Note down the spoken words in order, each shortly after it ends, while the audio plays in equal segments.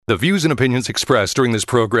The views and opinions expressed during this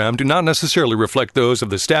program do not necessarily reflect those of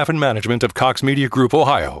the staff and management of Cox Media Group,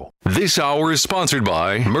 Ohio. This hour is sponsored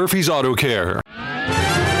by Murphy's Auto Care.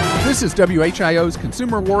 This is WHIO's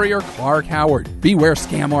consumer warrior, Clark Howard. Beware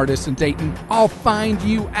scam artists in Dayton. I'll find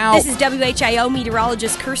you out. This is WHIO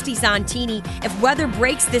meteorologist Kirsty Zontini. If weather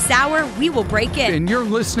breaks this hour, we will break it. And you're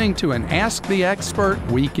listening to an Ask the Expert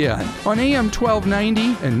weekend on AM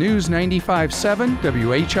 1290 and News 95.7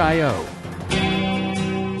 WHIO.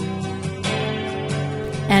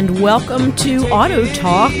 And welcome to Auto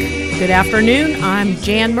Talk. Good afternoon. I'm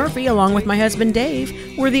Jan Murphy, along with my husband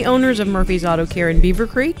Dave. We're the owners of Murphy's Auto Care in Beaver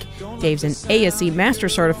Creek. Dave's an ASE Master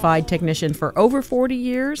Certified Technician for over 40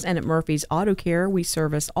 years, and at Murphy's Auto Care, we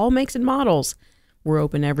service all makes and models. We're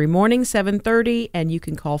open every morning, 7:30, and you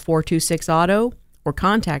can call 426-AUTO or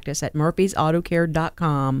contact us at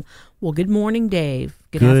murphysautocare.com. Well, good morning, Dave.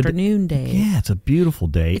 Good afternoon, Dave. Yeah, it's a beautiful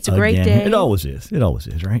day. It's a great day. It always is. It always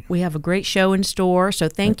is, right? We have a great show in store, so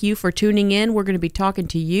thank you for tuning in. We're going to be talking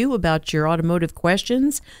to you about your automotive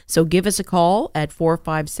questions, so give us a call at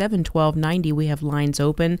 457-1290. We have lines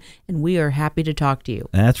open, and we are happy to talk to you.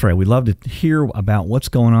 That's right. We'd love to hear about what's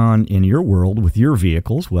going on in your world with your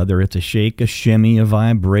vehicles, whether it's a shake, a shimmy, a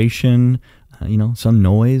vibration, some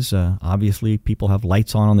noise. Obviously, people have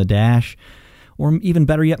lights on the dash. Or even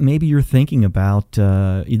better yet, maybe you're thinking about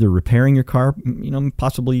either repairing your car,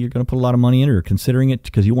 possibly you're going to put a lot of money in it, or considering it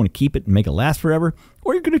because you want to keep it and make it last forever,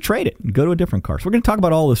 or you're going to trade it and go to a different car. So we're going to talk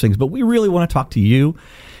about all those things, but we really want to talk to you,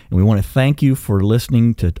 and we want to thank you for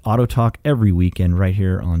listening to Auto Talk every weekend right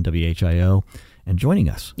here on WHIO and joining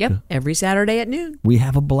us. Yep, every Saturday at noon. We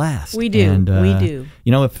have a blast. We do, we do.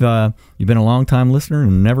 If you've been a long-time listener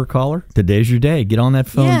and never caller, today's your day. Get on that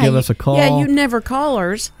phone, give us a call. Yeah, you never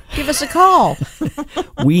callers. Give us a call.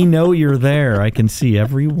 We know you're there. I can see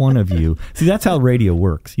every one of you. See, that's how radio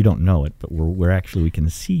works. You don't know it, but we can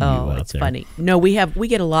see you out there. Oh, it's funny. No, we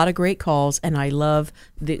get a lot of great calls, and I love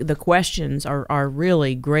the questions are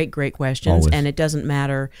really great questions. Always. And it doesn't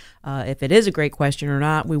matter if it is a great question or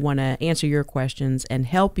not. We want to answer your questions and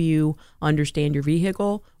help you understand your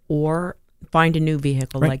vehicle or find a new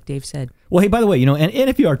vehicle, right, like Dave said. Well, hey, by the way, and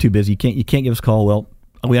if you are too busy, you can't give us a call, well,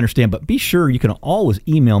 we understand, but be sure you can always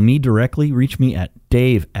email me directly. Reach me at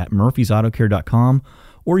dave@murphysautocare.com,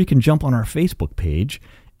 or you can jump on our Facebook page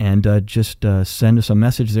and just send us a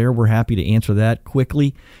message there. We're happy to answer that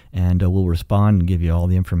quickly, and we'll respond and give you all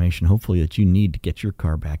the information, hopefully, that you need to get your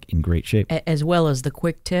car back in great shape. As well as the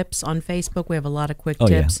quick tips on Facebook. We have a lot of quick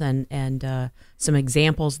tips and some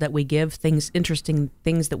examples that we give, interesting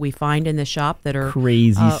things that we find in the shop that are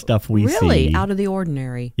crazy stuff we see. Really out of the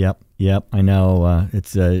ordinary. Yep. I know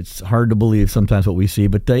it's hard to believe sometimes what we see,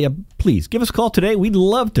 but please give us a call today. We'd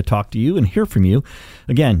love to talk to you and hear from you.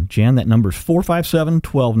 Again, Jan, that number's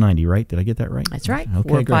 457-1290, right? Did I get that right? That's right.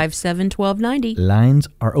 Okay, 457-1290. Lines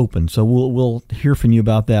are open, so we'll hear from you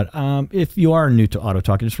about that. If you are new to Auto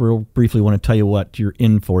Talk, I just real briefly want to tell you what you're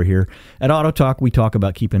in for here. At Auto Talk, we talk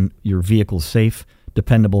about keeping your vehicles safe,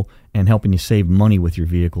 dependable, and helping you save money with your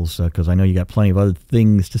vehicles, because I know you got plenty of other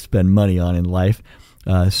things to spend money on in life.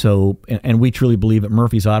 And we truly believe at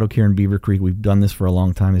Murphy's Auto Care in Beaver Creek, we've done this for a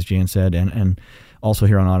long time, as Jan said, and also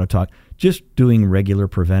here on Auto Talk, just doing regular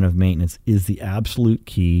preventive maintenance is the absolute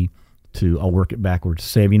key to, I'll work it backwards,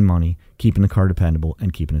 saving money, keeping the car dependable,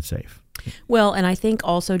 and keeping it safe. Well, and I think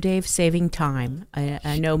also, Dave, saving time.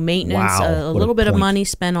 I know maintenance, Wow, a little bit of money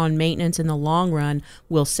spent on maintenance in the long run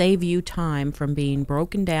will save you time from being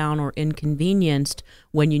broken down or inconvenienced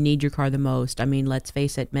when you need your car the most. I mean, let's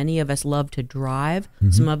face it, many of us love to drive.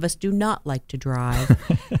 Mm-hmm. Some of us do not like to drive.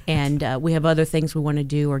 And we have other things we want to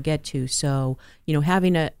do or get to. So,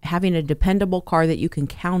 having a dependable car that you can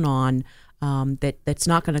count on, that's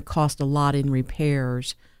not going to cost a lot in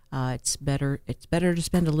repairs. It's better to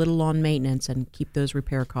spend a little on maintenance and keep those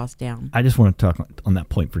repair costs down. I just want to talk on that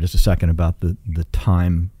point for just a second about the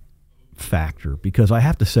time factor, because I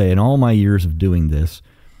have to say, in all my years of doing this,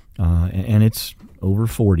 and it's over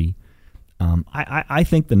 40, I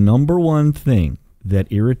think the number one thing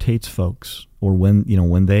that irritates folks, or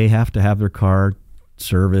when they have to have their car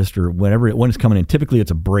serviced or whatever, when it's coming in, typically it's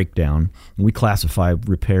a breakdown. We classify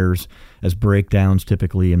repairs as breakdowns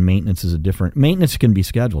typically, and maintenance is maintenance can be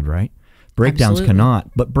scheduled, right? Breakdowns Absolutely. cannot,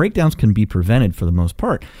 but breakdowns can be prevented for the most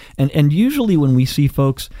part. And usually when we see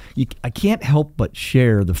folks, I can't help but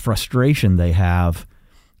share the frustration they have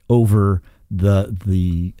over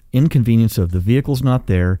the inconvenience of the vehicle's not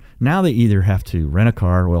there. Now they either have to rent a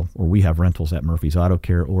car, or we have rentals at Murphy's Auto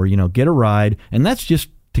Care, or get a ride, and that's just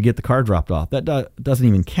to get the car dropped off. That doesn't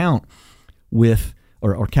even count with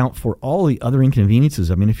or count for all the other inconveniences.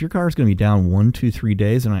 I mean, if your car is going to be down 1, 2, 3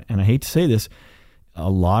 days, and I hate to say this, a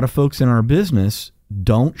lot of folks in our business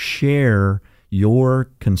don't share your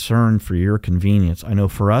concern for your convenience. I know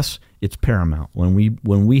for us, it's paramount. When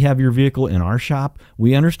we have your vehicle in our shop,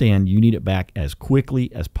 we understand you need it back as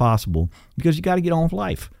quickly as possible because you got to get on with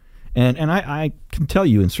life. And I can tell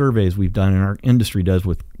you in surveys we've done and our industry does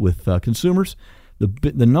with consumers,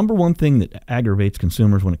 the number one thing that aggravates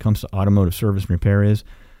consumers when it comes to automotive service and repair is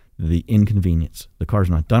the inconvenience. The car's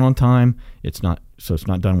not done on time. It's not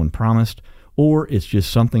done when promised. Or it's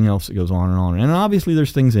just something else that goes on and on. And obviously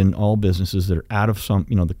there's things in all businesses that are out of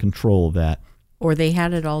the control of that. Or they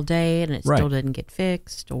had it all day and it Right. still didn't get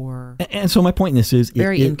fixed, or And so my point in this is...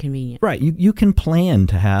 very inconvenient. Right. You can plan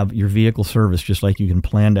to have your vehicle serviced just like you can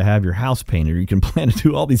plan to have your house painted, or you can plan to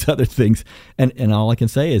do all these other things. And all I can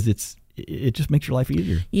say is it just makes your life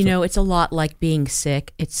easier. You know, it's a lot like being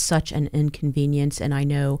sick. It's such an inconvenience. And I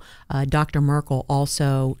know Dr. Merkel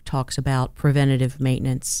also talks about preventative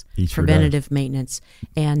maintenance. He sure preventative maintenance.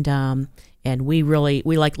 And we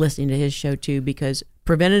like listening to his show too, because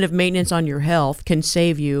preventative maintenance on your health can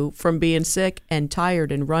save you from being sick and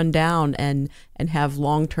tired and run down and have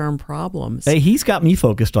long-term problems. Hey, he's got me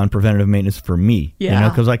focused on preventative maintenance for me. Yeah.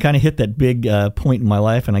 Because I kind of hit that big point in my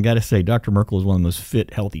life, and I got to say, Dr. Merkel is one of the most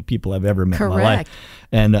fit, healthy people I've ever met in my life. Correct.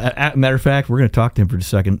 And matter of fact, we're going to talk to him for just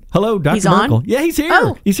a second. Hello, Dr. He's on? Merkel. Yeah, he's here.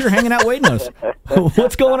 Oh. He's here hanging out waiting on us.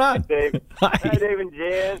 What's going on? Dave. Hi. Hi, Dave and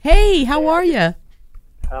Jan. Hey, how are you?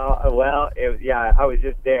 I was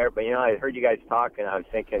just there, but I heard you guys talking. I was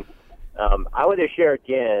thinking, I want to share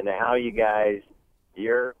again how you guys,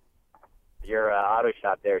 your auto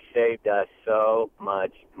shop there, saved us so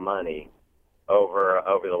much money over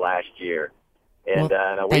the last year. And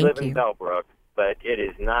Well, we thank live in you. Bellbrook, but it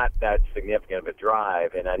is not that significant of a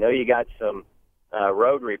drive. And I know you got some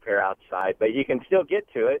road repair outside, but you can still get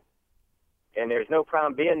to it, and there's no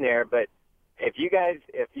problem being there. But if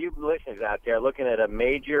you listeners out there looking at a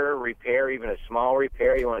major repair, even a small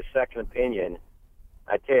repair, you want a second opinion,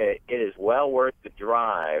 I tell you, it is well worth the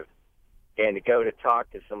drive and to go to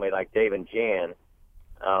talk to somebody like Dave and Jan.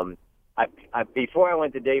 Before I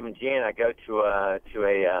went to Dave and Jan, I go to a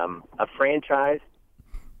franchise,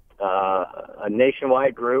 a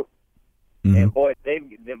nationwide group, and boy,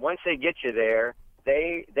 once they get you there,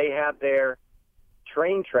 they have their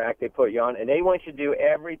train track they put you on, and they want you to do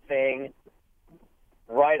everything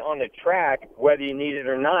right on the track, whether you need it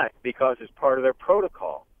or not, because it's part of their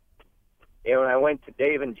protocol. And when I went to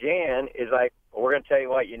Dave and Jan, it's like, we're going to tell you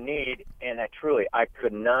what you need, and I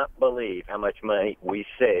could not believe how much money we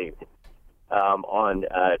saved on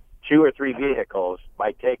 2 or 3 vehicles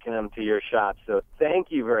by taking them to your shop. So thank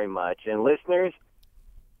you very much. And listeners,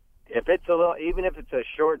 even if it's a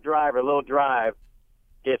short drive or a little drive,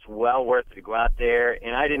 it's well worth it to go out there.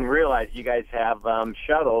 And I didn't realize you guys have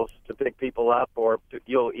shuttles to pick people up, or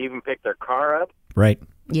you'll even pick their car up. Right.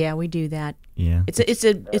 Yeah, we do that. Yeah.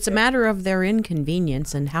 It's a matter of their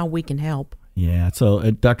inconvenience and how we can help. Yeah.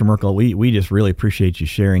 So, Dr. Merkel, we just really appreciate you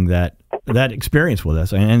sharing that experience with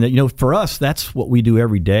us. And for us, that's what we do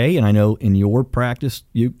every day. And I know in your practice,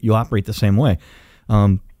 you operate the same way,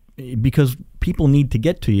 because people need to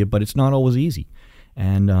get to you, but it's not always easy.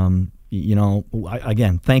 And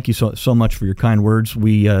again, thank you so much for your kind words.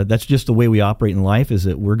 That's just the way we operate in life, is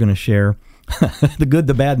that we're going to share the good,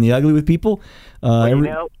 the bad, and the ugly with people.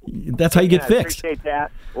 That's how you get fixed. I appreciate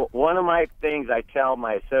that. One of my things I tell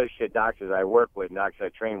my associate doctors I work with,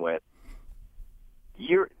 doctors I train with,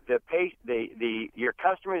 your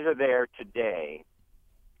customers are there today,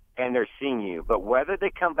 and they're seeing you. But whether they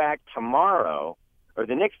come back tomorrow or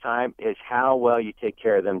the next time is how well you take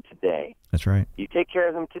care of them today. That's right. You take care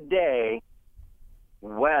of them today,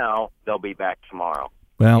 well, they'll be back tomorrow.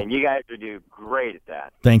 Well, and you guys are doing great at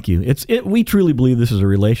that. Thank you. We truly believe this is a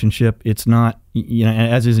relationship. It's not,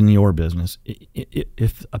 as is in your business.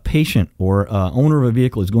 If a patient or owner of a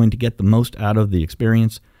vehicle is going to get the most out of the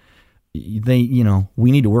experience, we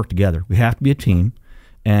need to work together. We have to be a team.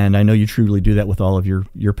 And I know you truly do that with all of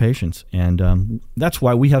your patients. And that's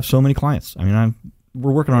why we have so many clients. I mean,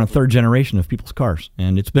 we're working on a 3rd generation of people's cars,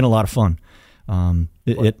 and it's been a lot of fun.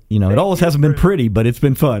 It always hasn't been pretty, but it's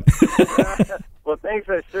been fun. Well, thanks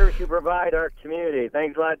for the service you provide our community.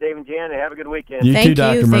 Thanks a lot, Dave and Jan. Have a good weekend. You too,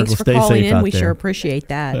 Dr. Merkel. Thanks for Stay calling safe in. out We there. sure appreciate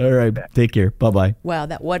that. All right. Take care. Bye-bye. Wow,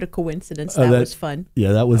 what a coincidence. That was fun.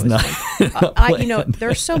 Yeah, that was not.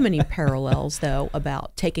 There's so many parallels, though,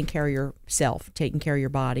 about taking care of yourself, taking care of your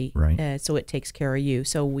body. Right. So it takes care of you.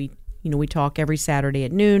 So we talk every Saturday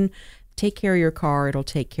at noon. Take care of your car. It'll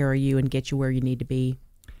take care of you and get you where you need to be.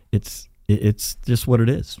 It's just what it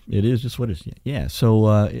is. It is just what it is. Yeah.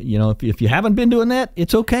 So, if you haven't been doing that,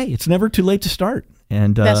 it's okay. It's never too late to start.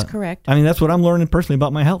 And that's correct. I mean, that's what I'm learning personally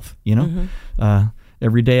about my health.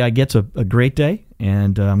 every day I get's a great day,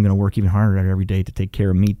 and I'm going to work even harder at it every day to take care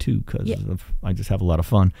of me too, because I just have a lot of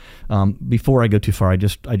fun. Before I go too far, I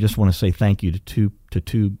just want to say thank you to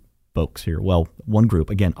two folks here. Well, one group.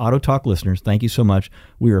 Again, Auto Talk listeners, thank you so much.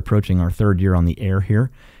 We are approaching our 3rd year on the air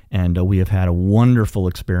here, and we have had a wonderful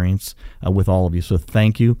experience with all of you. So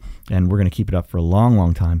thank you, and we're going to keep it up for a long,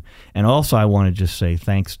 long time. And also, I want to just say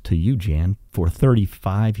thanks to you, Jan, for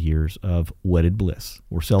 35 years of wedded bliss.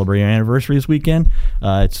 We're celebrating our anniversary this weekend.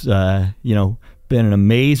 It's been an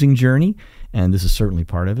amazing journey, and this is certainly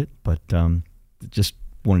part of it. But just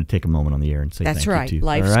wanted to take a moment on the air and say that's thank right. you too.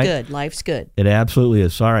 Life's right? good. Life's good. It absolutely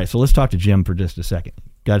is. All right, so let's talk to Jim for just a second.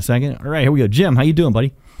 Got a second? All right, here we go. Jim, how you doing,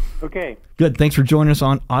 buddy? Okay. Good. Thanks for joining us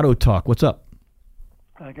on Auto Talk. What's up?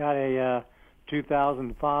 I got a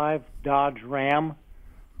 2005 Dodge Ram,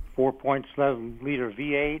 4.7-liter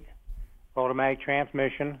V8, automatic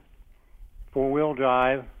transmission, 4-wheel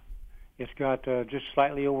drive. It's got just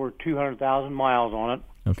slightly over 200,000 miles on it.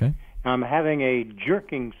 Okay. I'm having a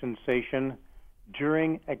jerking sensation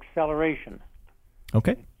during acceleration.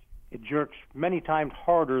 Okay. It jerks many times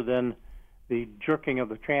harder than the jerking of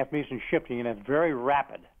the transmission shifting, and it's very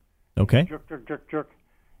rapid. Okay. Jerk, jerk, jerk, jerk.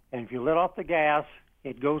 And if you let off the gas,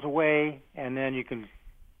 it goes away, and then you can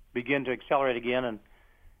begin to accelerate again, and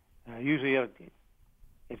usually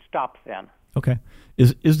it stops then. Okay.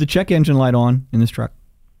 Is the check engine light on in this truck?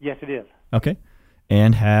 Yes, it is. Okay.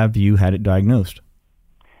 And have you had it diagnosed?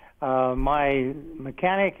 My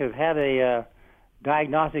mechanic has had a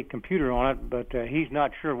diagnostic computer on it, but he's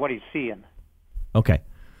not sure what he's seeing. Okay.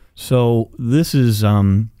 So this is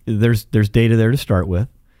there's data there to start with.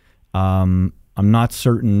 I'm not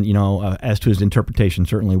certain, as to his interpretation.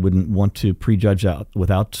 Certainly wouldn't want to prejudge that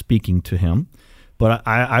without speaking to him. But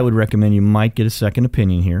I would recommend you might get a second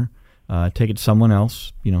opinion here. Take it to someone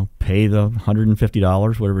else. Pay the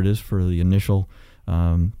 $150, whatever it is, for the initial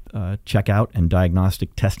checkout and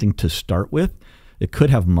diagnostic testing to start with. It could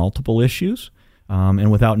have multiple issues,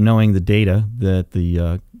 and without knowing the data that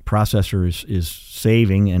the processor is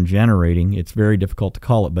saving and generating, it's very difficult to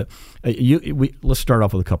call it. But let's start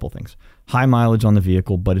off with a couple of things. High mileage on the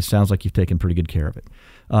vehicle, but it sounds like you've taken pretty good care of it.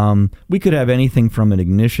 We could have anything from an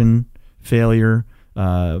ignition failure,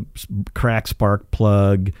 cracked spark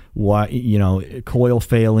plug, coil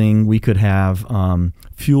failing. We could have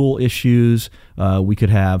fuel issues. We could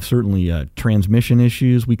have certainly transmission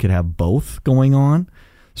issues. We could have both going on.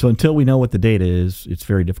 So until we know what the data is, it's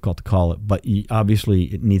very difficult to call it. But obviously,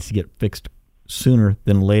 it needs to get fixed sooner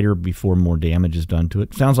than later before more damage is done to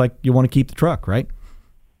it. Sounds like you want to keep the truck, right?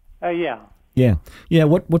 Yeah. Yeah.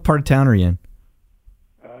 What part of town are you in?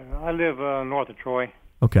 I live north of Troy.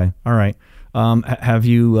 Okay. All right. Have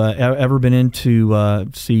you ever been in to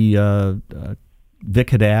see Vic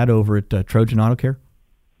Haddad over at Trojan Auto Care?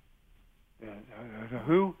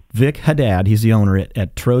 Who? Vic Haddad. He's the owner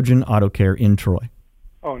at Trojan Auto Care in Troy.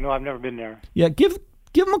 Oh, no, I've never been there. Yeah, give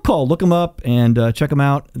them a call. Look them up and check them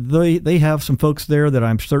out. They have some folks there that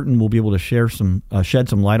I'm certain will be able to shed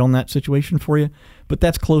some light on that situation for you. But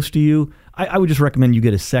that's close to you. I would just recommend you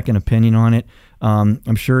get a second opinion on it.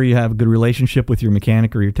 I'm sure you have a good relationship with your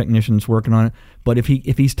mechanic or your technicians working on it. But if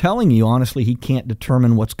he's telling you honestly he can't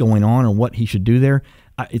determine what's going on or what he should do there,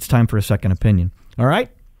 it's time for a second opinion. All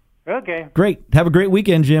right? Okay. Great. Have a great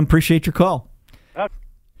weekend, Jim. Appreciate your call. Okay.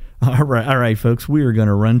 All right, folks. We are going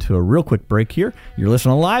to run to a real quick break here. You're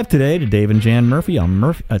listening live today to Dave and Jan Murphy on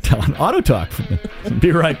Auto Talk.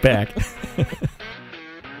 Be right back.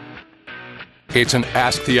 It's an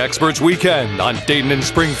Ask the Experts weekend on Dayton and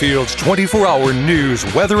Springfield's 24-hour news,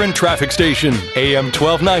 weather, and traffic station, AM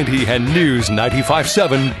 1290 and News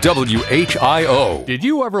 95.7 WHIO. Did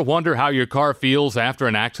you ever wonder how your car feels after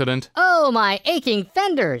an accident? Oh, my aching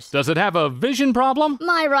fenders. Does it have a vision problem?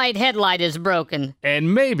 My right headlight is broken.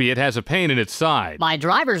 And maybe it has a pain in its side. My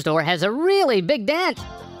driver's door has a really big dent.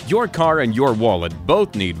 Your car and your wallet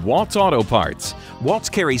both need Waltz Auto Parts. Waltz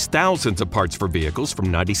carries thousands of parts for vehicles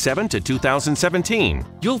from 97 to 2017.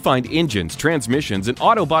 You'll find engines, transmissions, and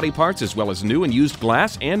auto body parts as well as new and used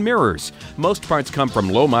glass and mirrors. Most parts come from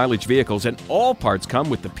low-mileage vehicles, and all parts come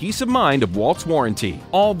with the peace of mind of Waltz warranty.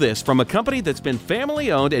 All this from a company that's been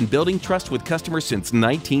family-owned and building trust with customers since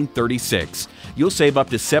 1936. You'll save up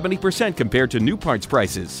to 70% compared to new parts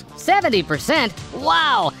prices. 70%?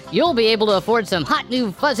 Wow! You'll be able to afford some hot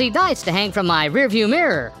new fuzzy dice to hang from my rearview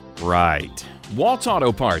mirror. Right. Waltz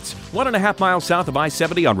Auto Parts, 1.5 miles south of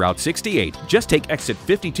I-70 on Route 68. Just take exit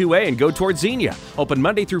 52A and go towards Xenia. Open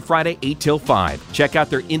Monday through Friday, 8 till 5. Check out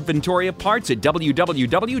their inventory of parts at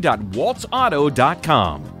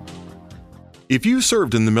www.waltzauto.com. If you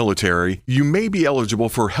served in the military, you may be eligible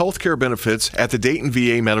for health care benefits at the Dayton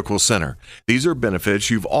VA Medical Center. These are benefits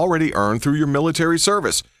you've already earned through your military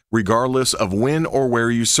service, regardless of when or where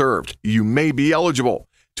you served. You may be eligible.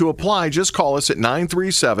 To apply, just call us at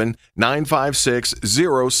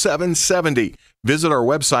 937-956-0770. Visit our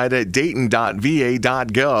website at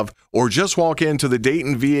dayton.va.gov or just walk into the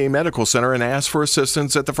Dayton VA Medical Center and ask for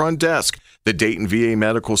assistance at the front desk. The Dayton VA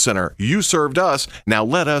Medical Center. You served us, now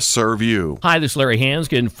let us serve you. Hi, this is Larry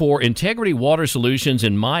Hanskin for Integrity Water Solutions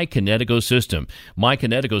in My Kinetico system. My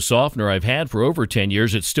Kinetico softener I've had for over 10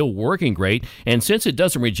 years. It's still working great, and since it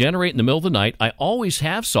doesn't regenerate in the middle of the night, I always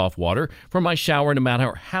have soft water for my shower no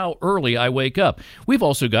matter how early I wake up. We've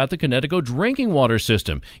also got the Kinetico drinking water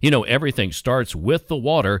system. You know, everything starts with the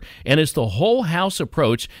water, and it's the whole house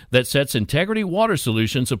approach that sets Integrity Water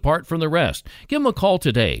Solutions apart from the rest. Give them a call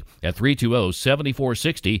today at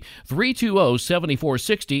 320-7460,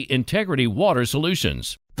 320-7460, Integrity Water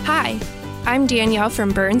Solutions. Hi, I'm Danielle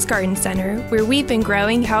from Burns Garden Center, where we've been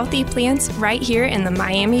growing healthy plants right here in the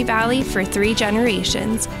Miami Valley for 3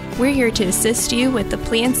 generations. We're here to assist you with the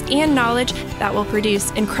plants and knowledge that will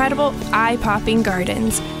produce incredible, eye-popping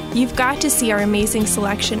gardens. You've got to see our amazing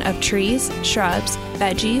selection of trees, shrubs,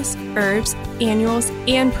 veggies, herbs, annuals,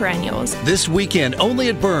 and perennials. This weekend, only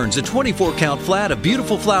at Burns, a 24-count flat of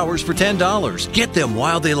beautiful flowers for $10. Get them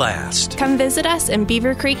while they last. Come visit us in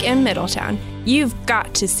Beaver Creek in Middletown. You've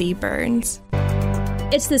got to see Burns.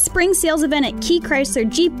 It's the spring sales event at Key Chrysler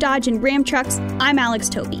Jeep, Dodge, and Ram Trucks. I'm Alex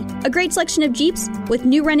Toby. A great selection of Jeeps with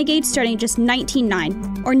new Renegades starting at just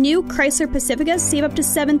 $19,900, or new Chrysler Pacificas save up to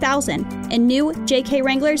 $7,000, and new JK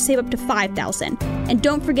Wranglers save up to $5,000. And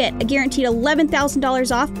don't forget a guaranteed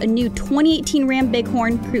 $11,000 off a new 2018 Ram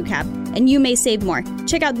Bighorn Crew Cab, and you may save more.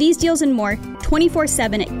 Check out these deals and more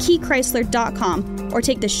 24/7 at KeyChrysler.com or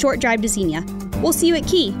take the short drive to Xenia. We'll see you at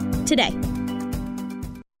Key today.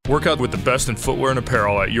 Work out with the best in footwear and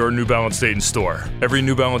apparel at your New Balance Dayton store. Every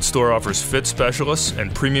New Balance store offers fit specialists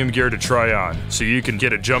and premium gear to try on, so you can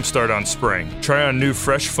get a jump start on spring. Try on new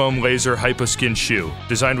Fresh Foam Laser Hyposkin shoe,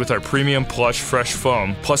 designed with our premium plush Fresh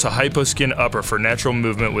Foam, plus a Hyposkin upper for natural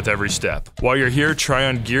movement with every step. While you're here, try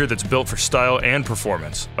on gear that's built for style and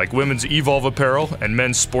performance, like women's Evolve apparel and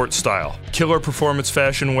men's sport style. Killer performance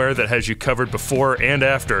fashion wear that has you covered before and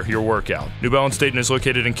after your workout. New Balance Dayton is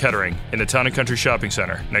located in Kettering, in the Town and Country Shopping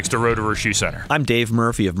Center, next to Rotorua Shoe Center. I'm Dave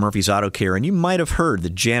Murphy of Murphy's Auto Care, and you might have heard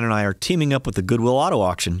that Jan and I are teaming up with the Goodwill Auto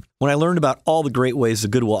Auction. When I learned about all the great ways the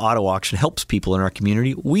Goodwill Auto Auction helps people in our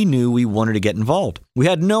community, we knew we wanted to get involved. We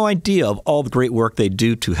had no idea of all the great work they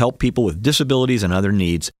do to help people with disabilities and other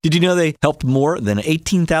needs. Did you know they helped more than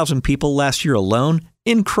 18,000 people last year alone?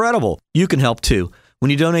 Incredible! You can help too. When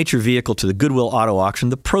you donate your vehicle to the Goodwill Auto Auction,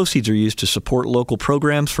 the proceeds are used to support local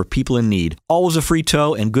programs for people in need. Always a free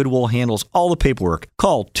tow, and Goodwill handles all the paperwork.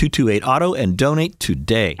 Call 228-AUTO and donate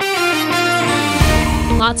today.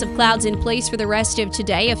 Lots of clouds in place for the rest of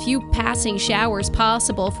today. A few passing showers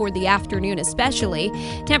possible for the afternoon especially.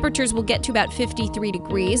 Temperatures will get to about 53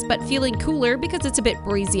 degrees, but feeling cooler because it's a bit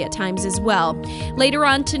breezy at times as well. Later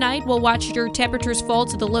on tonight, we'll watch your temperatures fall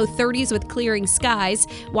to the low 30s with clearing skies.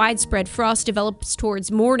 Widespread frost develops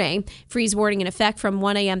towards morning. Freeze warning in effect from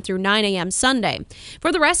 1 a.m. through 9 a.m. Sunday.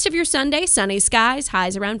 For the rest of your Sunday, sunny skies,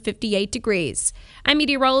 highs around 58 degrees. I'm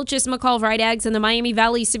meteorologist McCall Vrydaghs in the Miami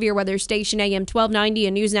Valley Severe Weather Station, AM 1290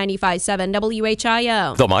 and News 95.7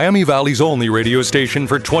 WHIO. The Miami Valley's only radio station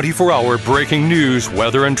for 24-hour breaking news,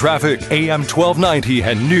 weather, and traffic. AM 1290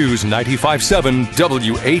 and News 95.7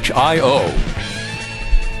 WHIO.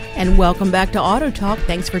 And welcome back to Auto Talk.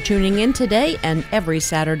 Thanks for tuning in today. And every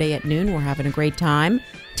Saturday at noon, we're having a great time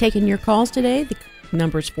taking your calls today. The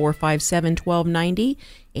number's 457-1290.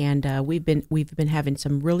 And we've been having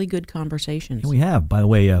some really good conversations. We have, by the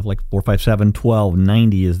way, like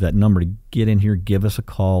 457-1290 is that number to get in here. Give us a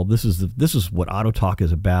call. This is what Auto Talk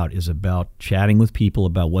is about chatting with people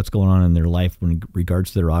about what's going on in their life in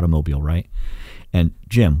regards to their automobile, right? And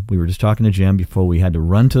Jim, we were just talking to Jim before we had to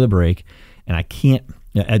run to the break, and I can't.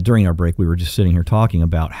 During our break, we were just sitting here talking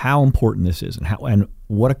about how important this is and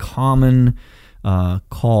what a common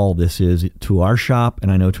call this is to our shop, and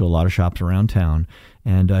I know to a lot of shops around town.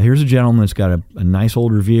 And here's a gentleman that's got a nice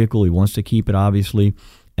older vehicle. He wants to keep it, obviously,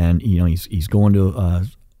 and he's going to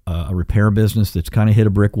a repair business that's kind of hit a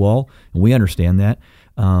brick wall, and we understand that.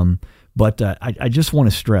 But I just want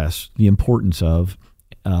to stress the importance of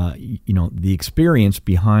the experience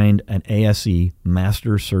behind an ASE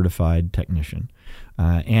Master Certified Technician.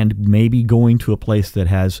 and maybe going to a place that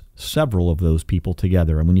has several of those people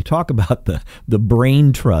together. And when you talk about the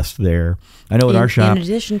brain trust there, I know at our shop, in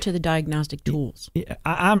addition to the diagnostic tools,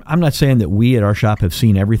 I'm not saying that we at our shop have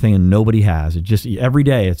seen everything and nobody has. It just every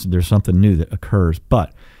day there's something new that occurs.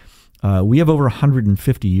 But we have over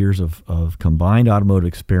 150 years of combined automotive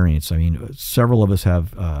experience. I mean, several of us have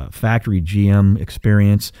factory GM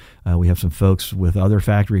experience. We have some folks with other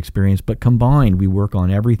factory experience, but combined, we work on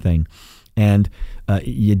everything. And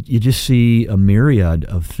you just see a myriad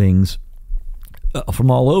of things from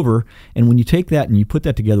all over. And when you take that and you put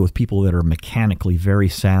that together with people that are mechanically very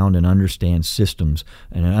sound and understand systems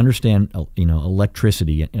and understand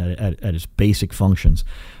electricity at its basic functions,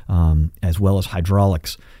 as well as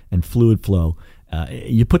hydraulics and fluid flow,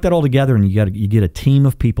 you put that all together and you get a team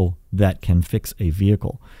of people that can fix a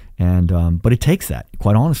vehicle. And but it takes that,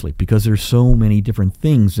 quite honestly, because there's so many different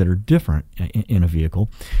things that are different in a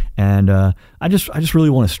vehicle. And I just really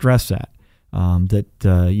want to stress that.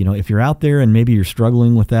 If you're out there and maybe you're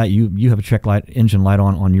struggling with that, you have a check engine light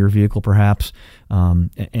on your vehicle perhaps,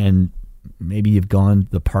 and maybe you've gone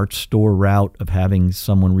the parts store route of having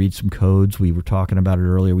someone read some codes. We were talking about it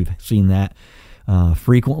earlier. We've seen that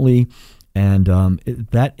frequently, and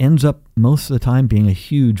that ends up most of the time being a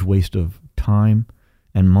huge waste of time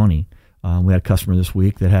and money. We had a customer this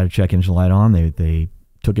week that had a check engine light on. They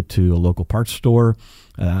took it to a local parts store.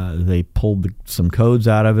 They pulled some codes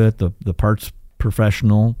out of it. The parts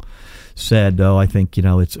professional said, I think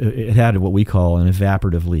it had what we call an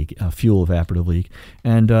evaporative leak, a fuel evaporative leak,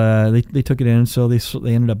 and they took it in. So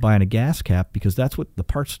they ended up buying a gas cap because that's what the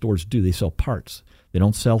parts stores do. They sell parts. They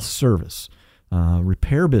don't sell service.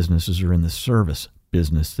 Repair businesses are in the service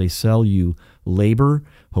business. They sell you labor,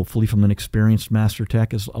 hopefully from an experienced master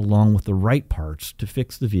tech, along with the right parts to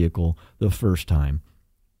fix the vehicle the first time.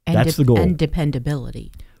 And that's the goal. And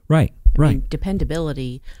dependability. Right. I mean,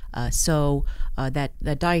 dependability. So that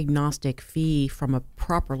diagnostic fee from a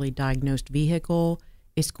properly diagnosed vehicle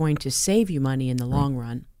is going to save you money in the long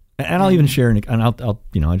run. And I'll even share, and I'll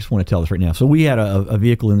I just want to tell this right now. So we had a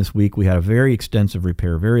vehicle in this week. We had a very extensive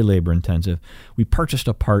repair, very labor intensive. We purchased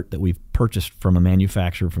a part that we've purchased from a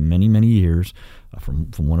manufacturer for many, many years,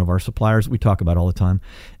 from one of our suppliers that we talk about all the time.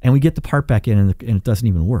 And we get the part back in, and it doesn't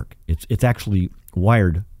even work. It's actually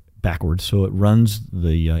wired backwards, so it runs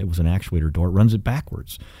it was an actuator door, it runs it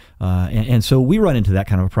backwards. And so we run into that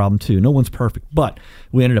kind of a problem too. No one's perfect, but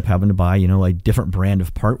we ended up having to buy, a different brand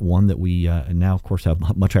of part, one that we now, of course,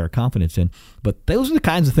 have much higher confidence in. But those are the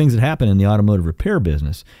kinds of things that happen in the automotive repair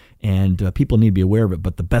business, and people need to be aware of it.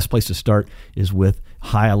 But the best place to start is with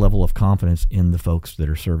high level of confidence in the folks that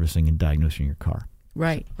are servicing and diagnosing your car.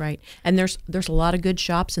 Right. And there's a lot of good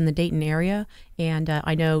shops in the Dayton area, and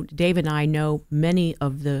I know Dave and I know many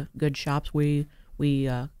of the good shops. We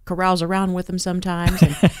carouse around with them sometimes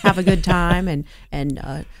and have a good time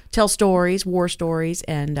and tell stories, war stories,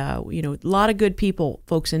 and a lot of good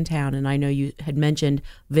folks in town. And I know you had mentioned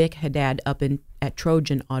Vic Haddad up at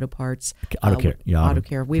Trojan Auto Parts. Auto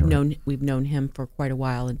Care. We've known him for quite a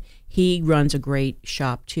while, and he runs a great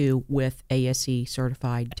shop too with ASE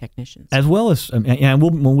certified technicians. As well as, and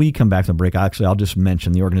when we come back to the break, I'll just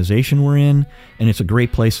mention the organization we're in, and it's a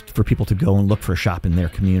great place for people to go and look for a shop in their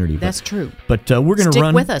community. That's true. But we're going to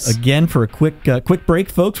run with us again for a quick break,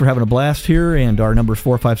 folks. We're having a blast here, and our number is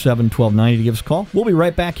 457-1290 to give us a call. We'll be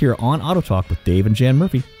right back here on Auto Talk with Dave and Jan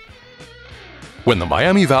Murphy. When the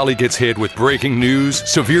Miami Valley gets hit with breaking news,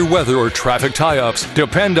 severe weather, or traffic tie-ups,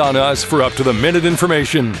 depend on us for up-to-the-minute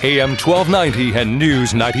information. AM 1290 and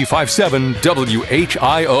News 95.7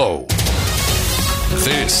 WHIO.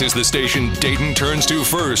 This is the station Dayton turns to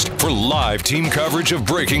first for live team coverage of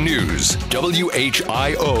breaking news.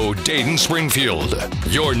 WHIO Dayton Springfield.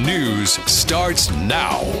 Your news starts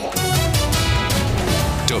now.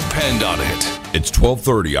 Depend on it. It's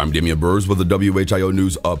 12:30. I'm Damian Burrs with the WHIO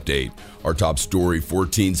News Update. Our top story, 4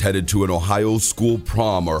 teens headed to an Ohio school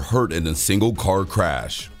prom are hurt in a single car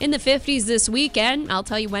crash. In the 50s this weekend, I'll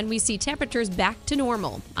tell you when we see temperatures back to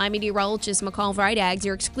normal. I'm meteorologist McCall Vrydags.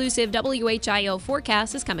 Your exclusive WHIO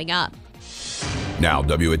forecast is coming up. Now,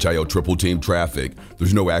 WHIO triple team traffic.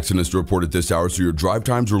 There's no accidents to report at this hour, so your drive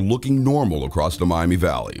times are looking normal across the Miami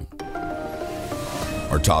Valley.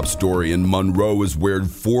 Our top story in Monroe is where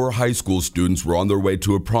 4 high school students were on their way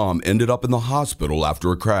to a prom ended up in the hospital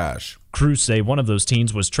after a crash. Crews say one of those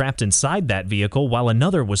teens was trapped inside that vehicle while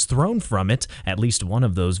another was thrown from it. At least one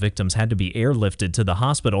of those victims had to be airlifted to the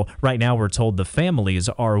hospital. Right now, we're told the families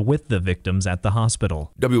are with the victims at the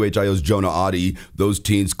hospital. WHIO's Jonah Adi. Those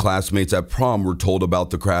teens' classmates at prom were told about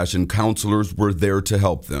the crash and counselors were there to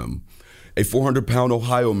help them. A 400-pound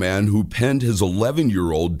Ohio man who pinned his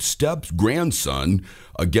 11-year-old step-grandson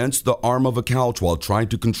against the arm of a couch while trying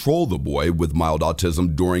to control the boy with mild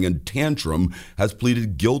autism during a tantrum has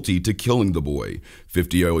pleaded guilty to killing the boy.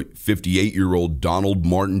 58-year-old Donald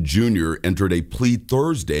Martin Jr. entered a plea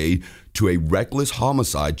Thursday to a reckless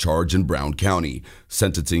homicide charge in Brown County.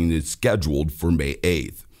 Sentencing is scheduled for May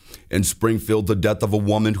 8th. In Springfield, the death of a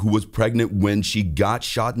woman who was pregnant when she got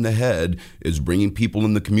shot in the head is bringing people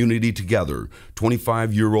in the community together.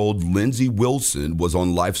 25-year-old Lindsay Wilson was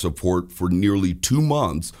on life support for nearly 2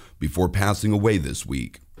 months before passing away this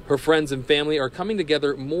week. Her friends and family are coming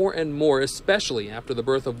together more and more, especially after the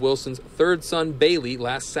birth of Wilson's third son, Bailey,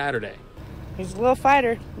 last Saturday. He's a little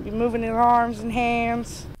fighter. He's moving his arms and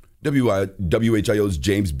hands. WHIO's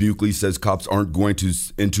James Buckley says cops aren't going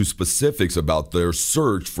into specifics about their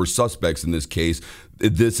search for suspects in this case.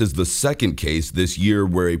 This is the second case this year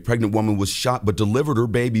where a pregnant woman was shot but delivered her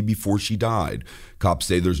baby before she died. Cops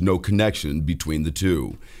say there's no connection between the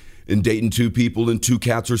two. In Dayton, 2 people and 2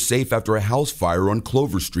 cats are safe after a house fire on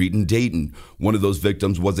Clover Street in Dayton. One of those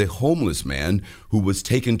victims was a homeless man who was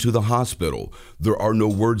taken to the hospital. There are no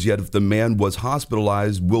words yet if the man was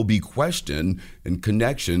hospitalized will be questioned in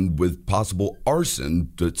connection with possible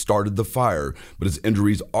arson that started the fire, but his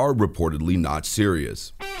injuries are reportedly not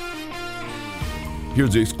serious.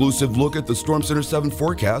 Here's the exclusive look at the Storm Center 7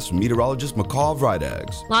 forecast from meteorologist McCall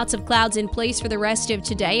Vrydaghs. Lots of clouds in place for the rest of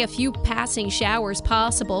today. A few passing showers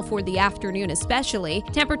possible for the afternoon especially.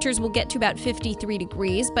 Temperatures will get to about 53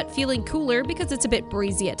 degrees, but feeling cooler because it's a bit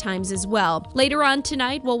breezy at times as well. Later on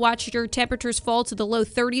tonight, we'll watch your temperatures fall to the low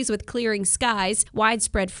 30s with clearing skies.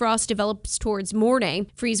 Widespread frost develops towards morning.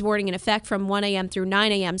 Freeze warning in effect from 1 a.m. through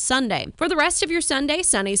 9 a.m. Sunday. For the rest of your Sunday,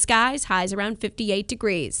 sunny skies, highs around 58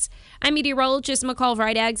 degrees. I'm meteorologist McCall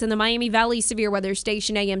Vrydaghs in the Miami Valley Severe Weather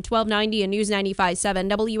Station, AM 1290 and News 95.7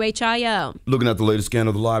 WHIO. Looking at the latest scan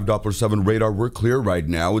of the live Doppler 7 radar, we're clear right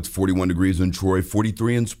now. It's 41 degrees in Troy,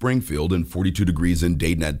 43 in Springfield, and 42 degrees in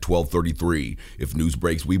Dayton at 12:33. If news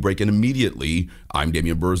breaks, we break in immediately. I'm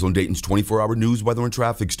Damian Burrs on Dayton's 24-hour news, weather, and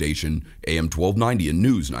traffic station, AM 1290 and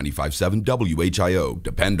News 95.7 WHIO.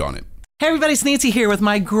 Depend on it. Hey everybody, it's Nancy here with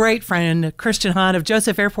my great friend Christian Hahn of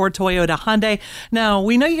Joseph Airport Toyota Hyundai. Now,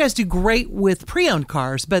 we know you guys do great with pre-owned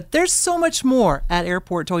cars, but there's so much more at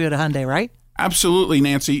Airport Toyota Hyundai, right? Absolutely,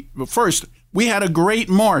 Nancy. But first, we had a great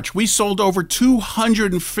March. We sold over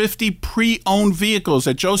 250 pre-owned vehicles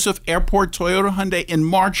at Joseph Airport Toyota Hyundai in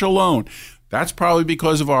March alone. That's probably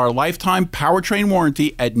because of our lifetime powertrain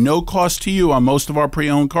warranty at no cost to you on most of our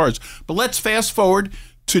pre-owned cars. But let's fast forward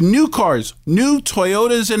to new cars, new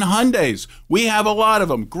Toyotas and Hyundais. We have a lot of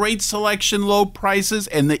them. Great selection, low prices,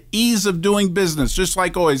 and the ease of doing business. Just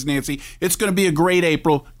like always, Nancy, it's going to be a great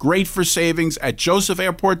April. Great for savings at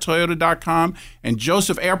josephairporttoyota.com and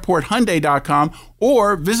josephairporthyundai.com,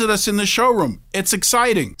 or visit us in the showroom. It's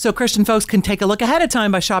exciting. So Christian folks can take a look ahead of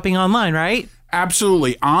time by shopping online, right?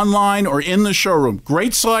 Absolutely. Online or in the showroom.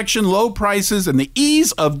 Great selection, low prices, and the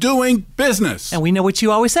ease of doing business. And we know what you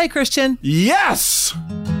always say, Christian. Yes!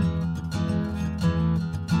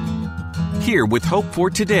 Here with Hope for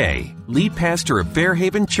Today, lead pastor of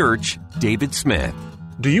Fairhaven Church, David Smith.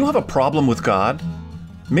 Do you have a problem with God?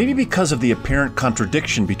 Maybe because of the apparent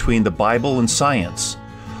contradiction between the Bible and science.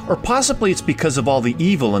 Or possibly it's because of all the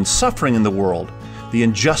evil and suffering in the world, the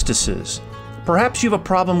injustices. Perhaps you have a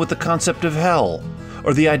problem with the concept of hell,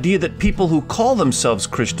 or the idea that people who call themselves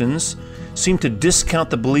Christians seem to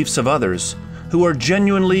discount the beliefs of others who are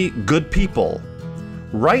genuinely good people.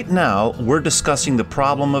 Right now, we're discussing the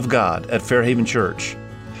problem of God at Fairhaven Church.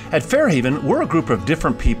 At Fairhaven, we're a group of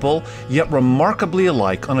different people, yet remarkably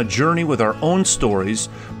alike on a journey with our own stories,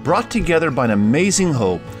 brought together by an amazing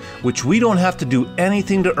hope, which we don't have to do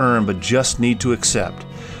anything to earn but just need to accept.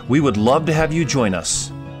 We would love to have you join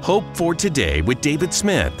us. Hope for Today with David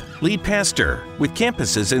Smith, lead pastor, with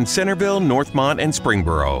campuses in Centerville, Northmont, and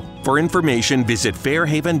Springboro. For information, visit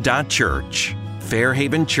fairhaven.church.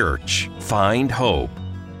 Fairhaven Church. Find hope.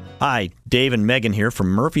 Hi, Dave and Megan here from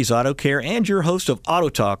Murphy's Auto Care and your host of Auto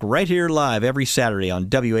Talk right here live every Saturday on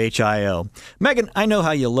WHIO. Megan, I know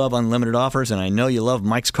how you love unlimited offers, and I know you love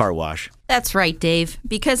Mike's Car Wash. That's right, Dave,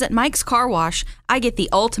 because at Mike's Car Wash, I get the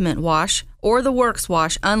Ultimate Wash or the Works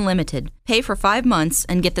Wash unlimited. Pay for 5 months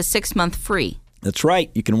and get the 6th month free. That's right.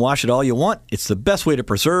 You can wash it all you want. It's the best way to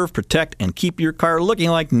preserve, protect, and keep your car looking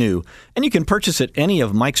like new. And you can purchase at any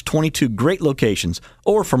of Mike's 22 great locations.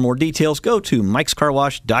 Or for more details, go to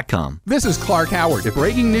mikescarwash.com. This is Clark Howard. If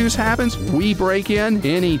breaking news happens, we break in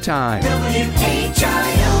anytime.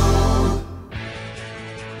 WHIO.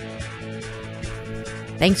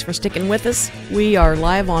 Thanks for sticking with us. We are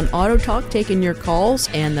live on Auto Talk taking your calls,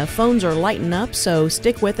 and the phones are lighting up, so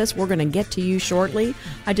stick with us. We're going to get to you shortly.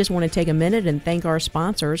 I just want to take a minute and thank our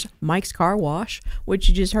sponsors, Mike's Car Wash, which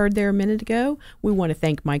you just heard there a minute ago. We want to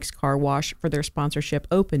thank Mike's Car Wash for their sponsorship.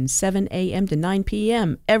 Open 7 a.m. to 9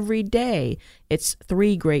 p.m. every day. It's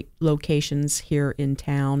 3 great locations here in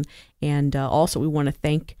town. And also we want to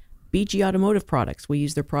thank BG Automotive Products. We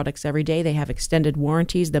use their products every day. They have extended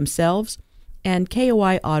warranties themselves. And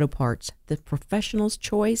KOI Auto Parts, the professional's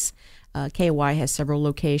choice. KOI has several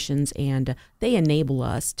locations, and they enable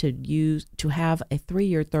us to have a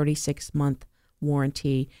 3-year, 36-month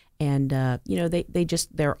warranty. And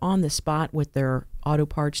they're on the spot with their auto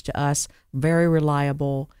parts to us, very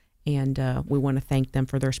reliable, and we want to thank them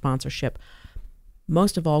for their sponsorship.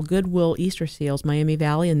 Most of all, Goodwill Easter Seals, Miami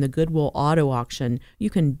Valley, and the Goodwill Auto Auction.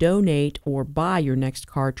 You can donate or buy your next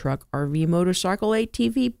car, truck, RV, motorcycle,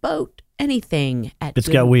 ATV, boat, anything at It's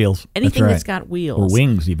got wheels. Anything That's that's got wheels. Or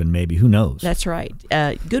wings even, maybe. Who knows? That's right.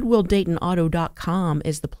 GoodwillDaytonAuto.com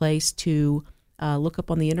is the place to look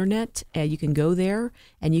up on the internet. You can go there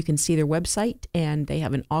and you can see their website, and they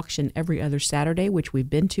have an auction every other Saturday, which we've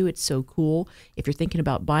been to. It's so cool. If you're thinking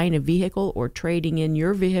about buying a vehicle or trading in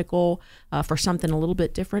your vehicle for something a little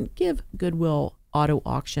bit different, give Goodwill Auto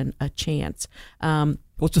Auction a chance.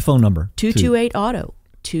 What's the phone number? 228-AUTO,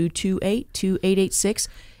 228-2886.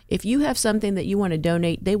 If you have something that you want to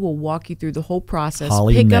donate, they will walk you through the whole process.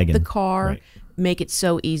 Holly Pick and up Megan. the car, Right. Make it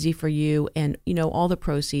so easy for you. And, all the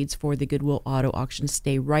proceeds for the Goodwill Auto Auction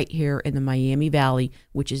stay right here in the Miami Valley,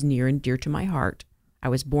 which is near and dear to my heart. I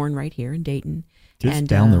was born right here in Dayton. Just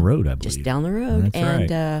down the road, I believe. Just down the road.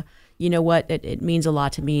 That's right. You know what? It means a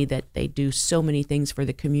lot to me that they do so many things for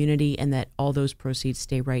the community and that all those proceeds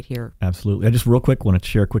stay right here. Absolutely. I just real quick want to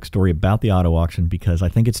share a quick story about the auto auction because I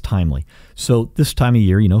think it's timely. So this time of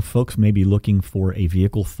year, folks may be looking for a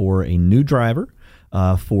vehicle for a new driver,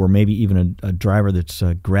 for maybe even a driver that's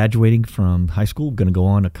graduating from high school, going to go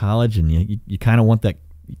on to college, and you kind of want that.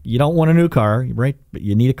 You don't want a new car, right? But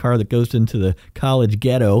you need a car that goes into the college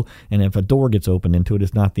ghetto, and if a door gets opened into it,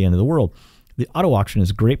 it's not the end of the world. The auto auction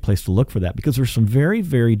is a great place to look for that because there's some very,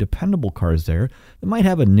 very dependable cars there that might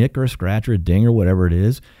have a nick or a scratch or a ding or whatever it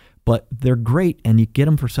is, but they're great and you get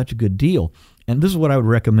them for such a good deal. And this is what I would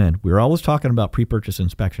recommend. We're always talking about pre-purchase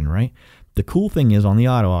inspection, right? The cool thing is on the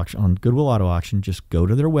auto auction, on Goodwill Auto Auction, just go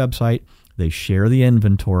to their website. They share the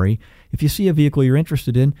inventory. If you see a vehicle you're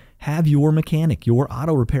interested in, have your mechanic, your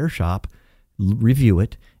auto repair shop, review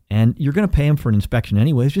it, and you're going to pay them for an inspection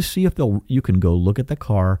anyways. Just see if you can go look at the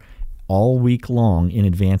car all week long in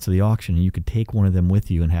advance of the auction, and you could take one of them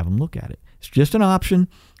with you and have them look at it. It's just an option.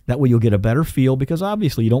 That way you'll get a better feel because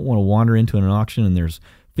obviously you don't want to wander into an auction and there's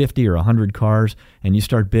 50 or 100 cars and you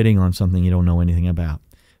start bidding on something you don't know anything about.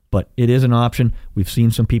 But it is an option. We've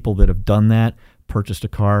seen some people that have done that, purchased a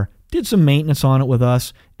car, did some maintenance on it with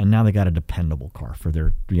us, and now they got a dependable car for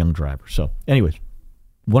their young driver. So anyways,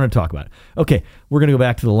 wanted to talk about it. Okay, we're going to go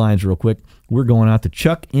back to the lines real quick. We're going out to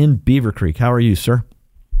Chuck in Beaver Creek. How are you, sir?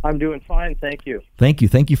 I'm doing fine, thank you. Thank you.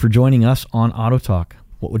 Thank you for joining us on Auto Talk.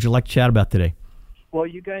 What would you like to chat about today? Well,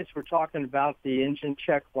 you guys were talking about the engine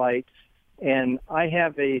check lights, and I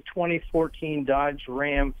have a 2014 Dodge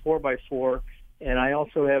Ram 4x4, and I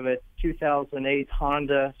also have a 2008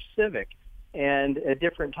 Honda Civic. And at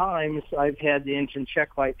different times, I've had the engine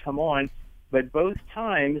check light come on, but both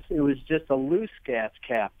times it was just a loose gas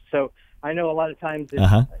cap. So I know a lot of times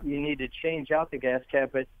you need to change out the gas cap,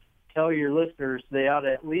 but tell your listeners they ought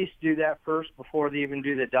to at least do that first before they even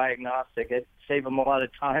do the diagnostic. It save them a lot of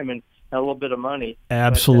time and a little bit of money.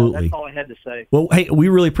 Absolutely. But, that's all I had to say. Well, hey, we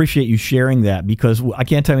really appreciate you sharing that because I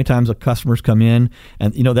can't tell you how many times the customers come in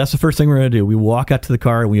and, that's the first thing we're going to do. We walk out to the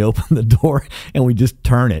car and we open the door and we just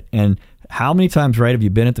turn it. And how many times, right, have you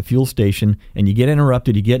been at the fuel station and you get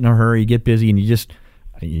interrupted, you get in a hurry, you get busy, and you just,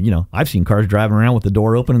 I've seen cars driving around with the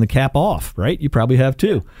door open and the cap off, right? You probably have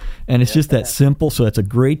too. And it's just that simple. So it's a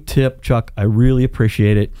great tip, Chuck. I really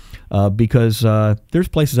appreciate it because there's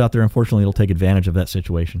places out there, unfortunately, that'll take advantage of that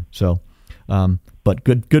situation. So, but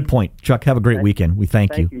good point. Chuck, have a great weekend. We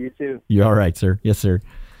thank you. Thank you. You too. You're all right, sir. Yes, sir.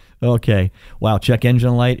 Okay. Wow. Check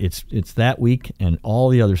engine light. It's that week and all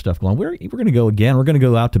the other stuff going on. We're going to go again. We're going to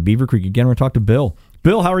go out to Beaver Creek again. We're going to talk to Bill.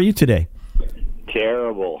 Bill, how are you today?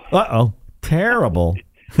 Terrible. Uh-oh. Terrible.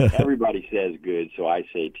 Everybody says good, so I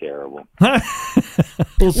say terrible.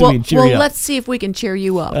 Let's see if we can cheer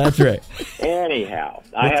you up. That's right. Anyhow,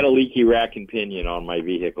 I had a leaky rack and pinion on my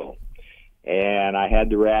vehicle, and I had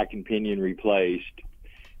the rack and pinion replaced.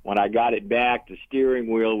 When I got it back, the steering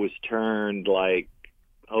wheel was turned like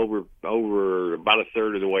over about a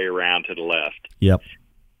third of the way around to the left. Yep.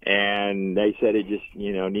 and they said it just,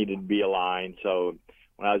 needed to be aligned. So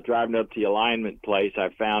when I was driving up to the alignment place, I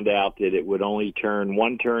found out that it would only turn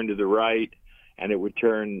one turn to the right, and it would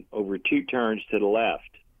turn over 2 turns to the left.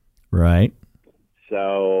 Right.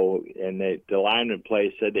 So, and the alignment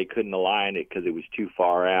place said they couldn't align it because it was too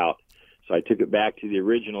far out. So I took it back to the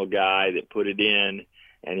original guy that put it in,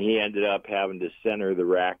 and he ended up having to center the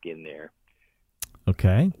rack in there.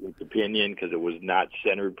 Okay. With the pinion, because it was not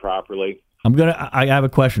centered properly. I have a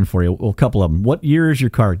question for you. Well, a couple of them. What year is your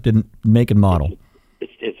car? Didn't make and model?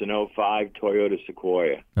 It's an 05 Toyota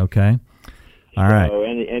Sequoia. Okay. All right. So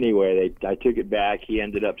anyway, I took it back. He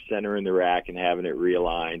ended up centering the rack and having it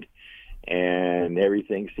realigned, and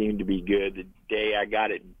everything seemed to be good. The day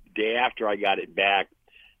after I got it back,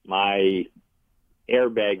 my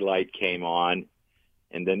airbag light came on,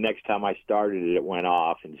 and the next time I started it, it went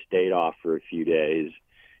off and stayed off for a few days,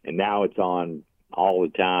 and now it's on all the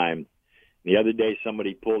time. The other day,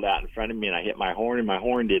 somebody pulled out in front of me, and I hit my horn, and my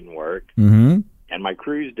horn didn't work, and my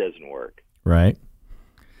cruise doesn't work. Right.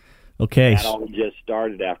 Okay. That all just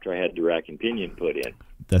started after I had the rack and pinion put in.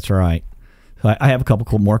 That's right. I have a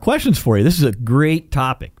couple more questions for you. This is a great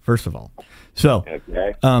topic, first of all. So,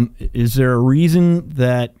 is there a reason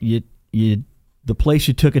that the place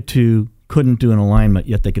you took it to couldn't do an alignment,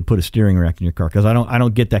 yet they could put a steering rack in your car? Because I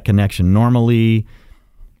don't get that connection. Normally,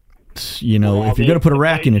 if you're going to put a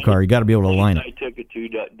rack in your car, you got to be able to align it. I took it to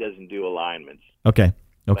doesn't do alignments. Okay.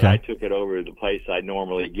 But I took it over to the place I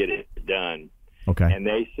normally get it done. Okay. And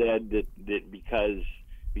they said that because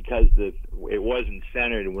it wasn't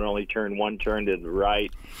centered and would only turn one turn to the right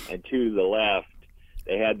and 2 to the left,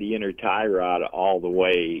 they had the inner tie rod all the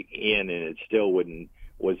way in, and it still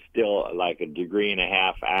was still like 1.5 degrees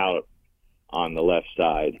out on the left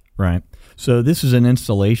side. Right. So this is an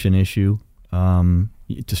installation issue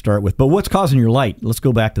to start with. But what's causing your light? Let's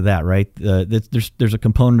go back to that, right? There's a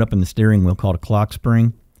component up in the steering wheel called a clock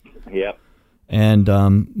spring. Yep. And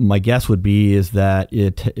my guess would be is that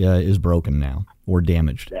it is broken now or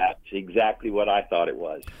damaged. That's exactly what I thought it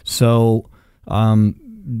was. So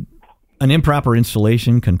an improper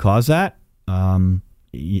installation can cause that.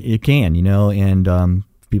 It can, and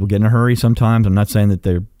people get in a hurry sometimes. I'm not saying that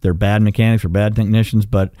they're bad mechanics or bad technicians,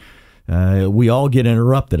 but we all get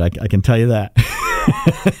interrupted. I can tell you that.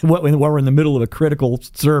 When we're in the middle of a critical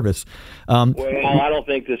service. Well, I don't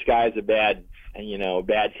think this guy's a bad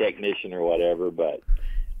technician or whatever, but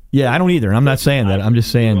yeah, I don't either. I'm not saying that. I'm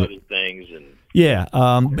just saying other things. And yeah,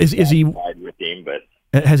 is he? With him,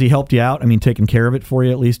 but has he helped you out? I mean, taken care of it for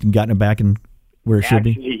you at least, and gotten it back in where it should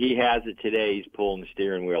be. Actually, he has it today. He's pulling the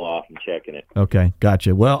steering wheel off and checking it. Okay,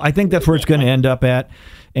 gotcha. Well, I think that's where it's going to end up at,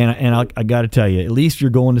 and I got to tell you, at least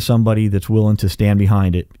you're going to somebody that's willing to stand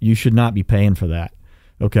behind it. You should not be paying for that.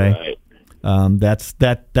 Okay. Right.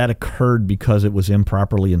 That occurred because it was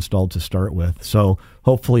improperly installed to start with. So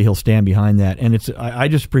hopefully he'll stand behind that. And I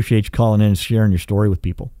just appreciate you calling in and sharing your story with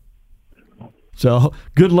people. So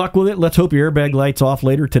good luck with it. Let's hope your airbag light's off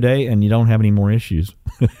later today and you don't have any more issues.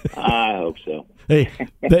 I hope so. Hey,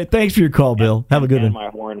 thanks for your call, Bill. Have a good one. My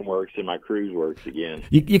horn works and my cruise works again.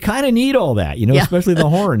 You kind of need all that, especially the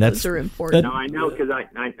horn. Those are important. No, I know, because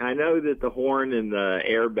I know that the horn and the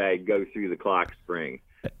airbag go through the clock spring.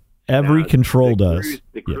 Every control does.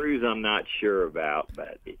 The cruise I'm not sure about,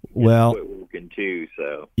 but it's working too.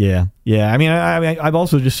 So yeah. I mean, I've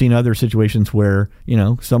also just seen other situations where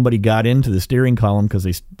somebody got into the steering column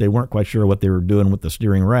because they weren't quite sure what they were doing with the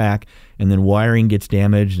steering rack, and then wiring gets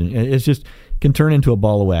damaged, and it's just can turn into a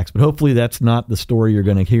ball of wax. But hopefully that's not the story you're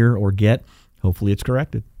going to hear or get. Hopefully it's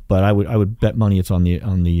corrected. But I would bet money it's on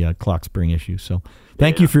the clock spring issue. So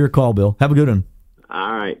thank you for your call, Bill. Have a good one.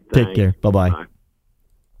 All right. Take care. Bye-bye. Bye.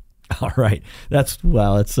 All right. It's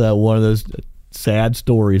one of those sad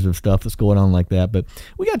stories of stuff that's going on like that. But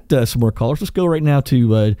we got some more callers. Let's go right now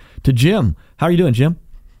to Jim. How are you doing, Jim?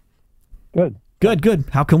 Good. Good.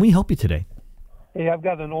 How can we help you today? Hey, I've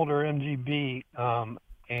got an older MGB,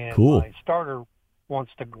 and cool. My starter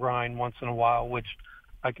wants to grind once in a while, which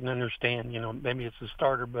I can understand. Maybe it's the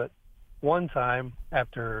starter, but one time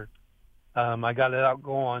after I got it out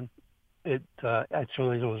going, it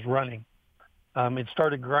actually was running. It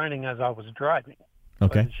started grinding as I was driving.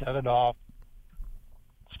 Okay. So I shut it off,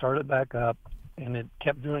 started back up, and it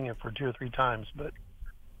kept doing it for 2 or 3 times, but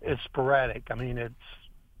it's sporadic. I mean, it's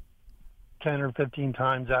 10 or 15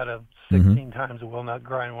 times out of 16 times it will not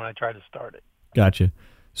grind when I try to start it. Gotcha.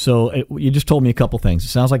 So you just told me a couple things. It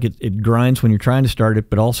sounds like it grinds when you're trying to start it,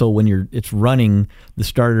 but also when it's running, the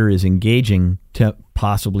starter is engaging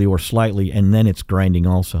possibly or slightly, and then it's grinding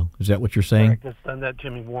also. Is that what you're saying? Correct. It's done that to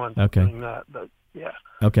me once. Okay. That, but yeah.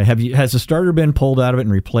 Okay. Has the starter been pulled out of it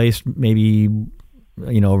and replaced maybe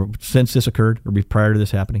since this occurred or prior to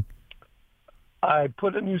this happening? I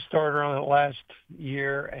put a new starter on it last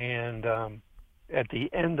year, and at the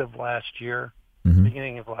end of last year,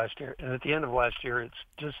 beginning of last year, and at the end of last year, it's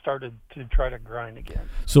just started to try to grind again.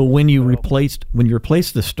 So when you replaced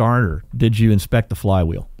the starter, did you inspect the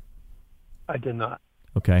flywheel? I did not.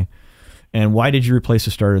 Okay. And why did you replace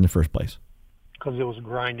the starter in the first place? Because it was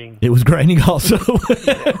grinding. It was grinding also.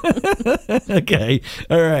 Okay.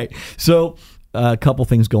 All right. So a couple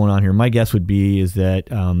things going on here. My guess would be is that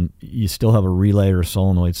you still have a relay or a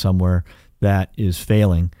solenoid somewhere that is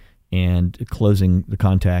failing and closing the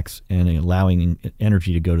contacts and allowing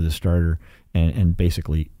energy to go to the starter, and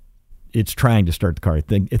basically it's trying to start the car.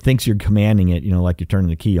 It thinks you're commanding it, like you're turning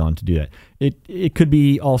the key on to do that. It could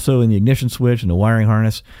be also in the ignition switch and the wiring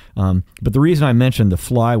harness. But the reason I mentioned the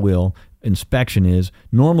flywheel inspection is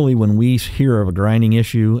normally when we hear of a grinding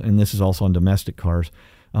issue, and this is also on domestic cars,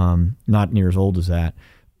 not near as old as that,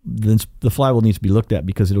 then the flywheel needs to be looked at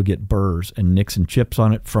because it'll get burrs and nicks and chips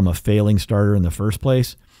on it from a failing starter in the first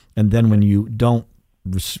place. And then when you don't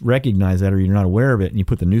recognize that or you're not aware of it and you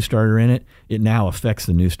put the new starter in it, it now affects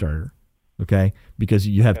the new starter, okay? Because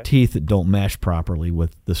you have teeth that don't mesh properly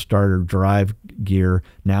with the starter drive gear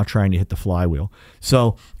now trying to hit the flywheel.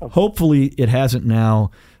 So hopefully it hasn't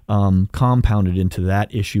now compounded into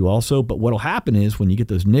that issue also. But what will happen is when you get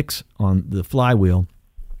those nicks on the flywheel,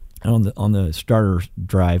 on the starter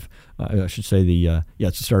drive, I should say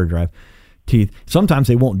it's the starter drive teeth, sometimes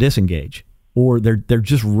they won't disengage. Or they're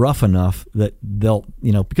just rough enough that they'll,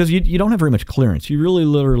 because you don't have very much clearance. You really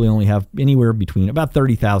literally only have anywhere between about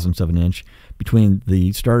 30 thousandths of an inch between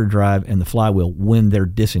the starter drive and the flywheel when they're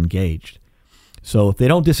disengaged. So if they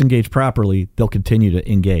don't disengage properly, they'll continue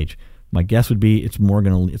to engage. My guess would be it's going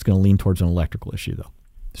to lean towards an electrical issue though.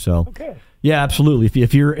 So yeah, absolutely.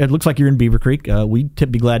 If it looks like you're in Beaver Creek, we'd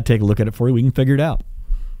be glad to take a look at it for you. We can figure it out.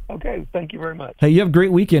 Okay, thank you very much. Hey, you have a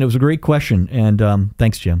great weekend. It was a great question, and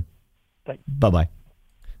thanks, Jim. Bye-bye.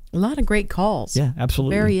 A lot of great calls. Yeah,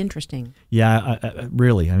 absolutely. Very interesting. Yeah,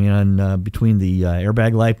 really. I mean, between the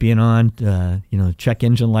airbag light being on, check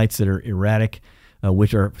engine lights that are erratic,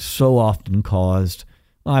 which are so often caused,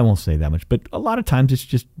 I won't say that much, but a lot of times it's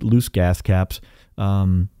just loose gas caps.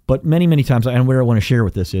 But many, many times, and what I want to share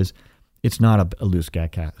with this is, it's not a loose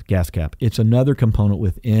gas cap. It's another component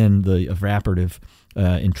within the evaporative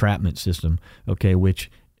entrapment system, okay, which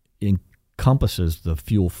encompasses the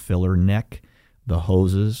fuel filler neck, the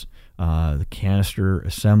hoses, the canister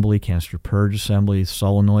assembly, canister purge assembly,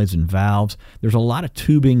 solenoids and valves. There's a lot of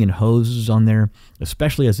tubing and hoses on there,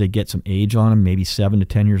 especially as they get some age on them, maybe 7 to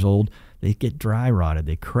 10 years old. They get dry rotted,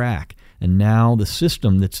 they crack. And now the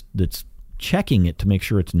system that's checking it to make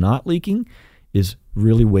sure it's not leaking is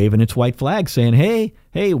really waving its white flag saying, hey,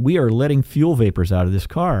 we are letting fuel vapors out of this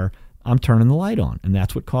car. I'm turning the light on. And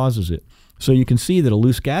that's what causes it. So you can see that a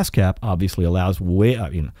loose gas cap obviously allows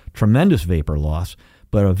tremendous vapor loss,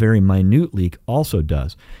 but a very minute leak also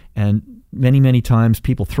does. And many, many times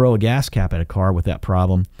people throw a gas cap at a car with that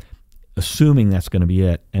problem, assuming that's going to be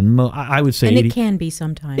it. And I would say, and it can be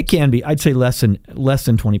sometimes. It can be. I'd say less than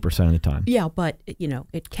 20% of the time. Yeah, but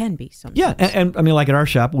it can be sometimes. Yeah, and I mean, like at our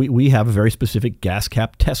shop, we have a very specific gas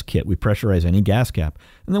cap test kit. We pressurize any gas cap,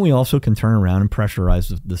 and then we also can turn around and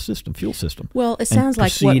pressurize the system, fuel system. Well, it sounds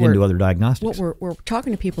like proceed into other diagnostics. What we're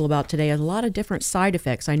talking to people about today is a lot of different side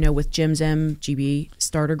effects. I know with Jim's MGB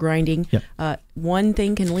starter grinding, one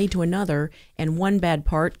thing can lead to another, and one bad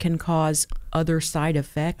part can cause other side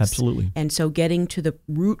effects. Absolutely. And so getting to the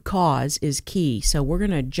root cause is key. So we're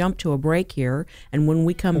going to jump to a break here, and when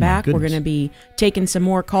we come back, we're going to be taking some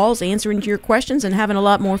more calls, answering to your questions, and having a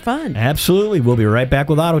lot more fun. Absolutely. We'll be right back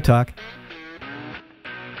with Auto Talk.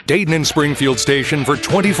 Dayton and Springfield station for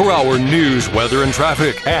 24-hour news, weather, and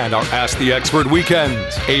traffic, and our Ask the Expert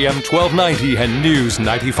weekends. AM 1290 and News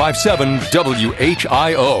 95.7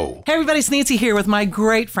 WHIO. Hey everybody, it's Nancy here with my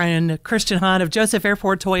great friend Christian Hahn of Joseph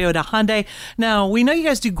Airport Toyota Hyundai. Now, we know you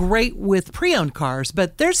guys do great with pre-owned cars,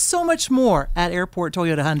 but there's so much more at Airport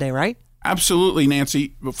Toyota Hyundai, right? Absolutely,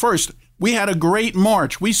 Nancy. But first, we had a great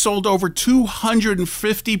March. We sold over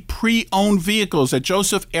 250 pre-owned vehicles at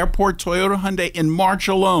Joseph Airport Toyota Hyundai in March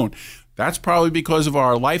alone. That's probably because of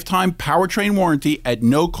our lifetime powertrain warranty at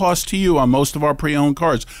no cost to you on most of our pre-owned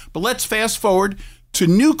cars. But let's fast forward to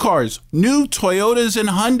new cars, new Toyotas and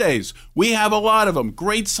Hyundais. We have a lot of them.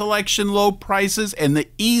 Great selection, low prices, and the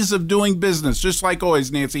ease of doing business. Just like always,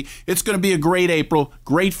 Nancy, it's going to be a great April.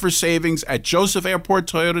 Great for savings at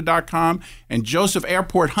josephairporttoyota.com and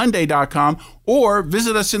josephairporthyundai.com, or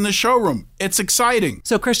visit us in the showroom. It's exciting.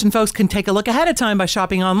 So Christian folks can take a look ahead of time by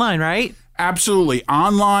shopping online, right? Absolutely.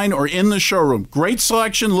 Online or in the showroom. Great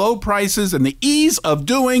selection, low prices, and the ease of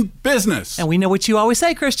doing business. And we know what you always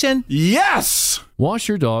say, Christian. Yes! Wash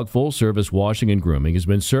Your Dog full-service washing and grooming has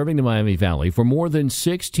been serving the Miami Valley for more than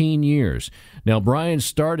 16 years. Now, Brian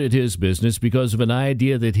started his business because of an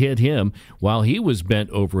idea that hit him while he was bent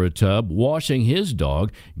over a tub washing his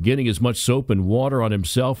dog, getting as much soap and water on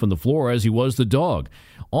himself and the floor as he was the dog.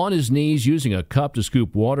 On his knees, using a cup to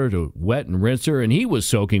scoop water to wet and rinse her, and he was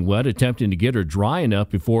soaking wet, attempting to get her dry enough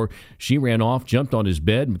before she ran off, jumped on his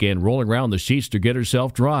bed, and began rolling around the sheets to get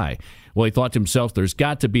herself dry. Well, he thought to himself, there's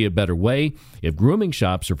got to be a better way. If grooming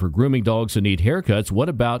shops are for grooming dogs that need haircuts, what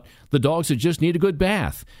about the dogs that just need a good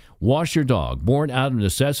bath? Wash Your Dog, born out of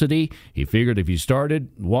necessity. He figured if he started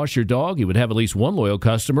Wash Your Dog, he would have at least one loyal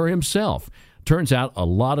customer himself. Turns out a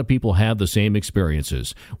lot of people have the same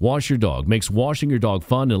experiences. Wash Your Dog makes washing your dog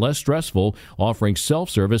fun and less stressful, offering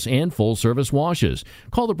self-service and full-service washes.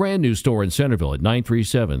 Call the brand new store in Centerville at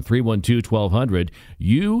 937-312-1200.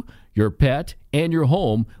 You, your pet, and your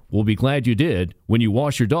home will be glad you did when you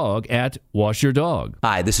wash your dog at Wash Your Dog.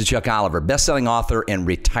 Hi, this is Chuck Oliver, best-selling author and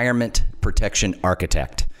retirement protection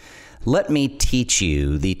architect. Let me teach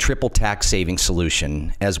you the triple tax saving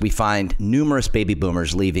solution as we find numerous baby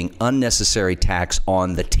boomers leaving unnecessary tax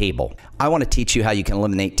on the table. I want to teach you how you can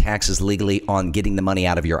eliminate taxes legally on getting the money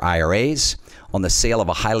out of your IRAs, on the sale of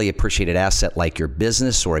a highly appreciated asset like your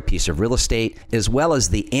business or a piece of real estate, as well as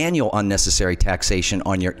the annual unnecessary taxation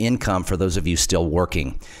on your income for those of you still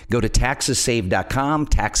working. Go to taxessaved.com,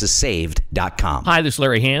 taxessaved.com. Hi, this is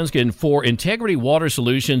Larry Hanskin for Integrity Water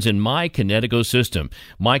Solutions in My Kinetico system.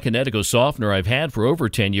 My Kinetico softener I've had for over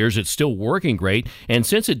 10 years. It's still working great, and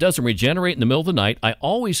since it doesn't regenerate in the middle of the night, I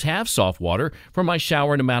always have soft water for my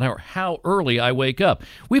shower no matter how early I wake up.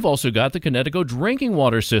 We've also got the Kinetico drinking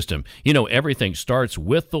water system. You know, everything starts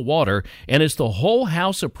with the water, and it's the whole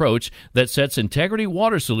house approach that sets Integrity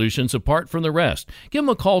Water Solutions apart from the rest. Give them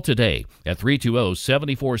a call today at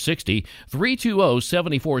 320-7460,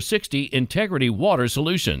 320-7460, Integrity Water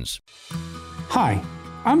Solutions. Hi,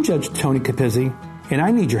 I'm Judge Tony Capizzi, and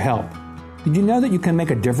I need your help. Did you know that you can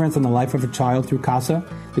make a difference in the life of a child through CASA,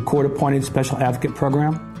 the court-appointed special advocate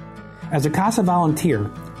program? As a CASA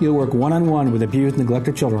volunteer, you'll work one-on-one with abused and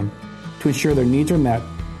neglected children to ensure their needs are met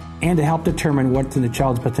and to help determine what's in the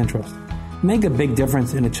child's best interest. Make a big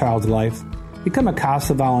difference in a child's life. Become a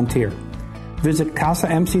CASA volunteer. Visit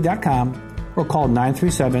CASAMC.com or call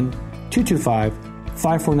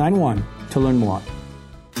 937-225-5491 to learn more.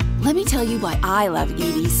 Let me tell you why I love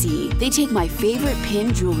EDC. They take my favorite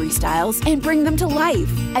pin jewelry styles and bring them to life.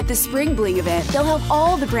 At the Spring Bling event, they'll have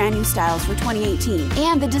all the brand new styles for 2018,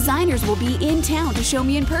 and the designers will be in town to show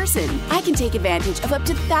me in person. I can take advantage of up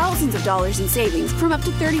to thousands of dollars in savings from up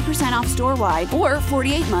to 30% off store-wide or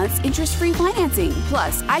 48 months interest-free financing.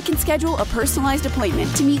 Plus, I can schedule a personalized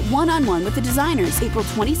appointment to meet one-on-one with the designers April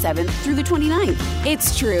 27th through the 29th.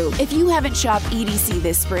 It's true. If you haven't shopped EDC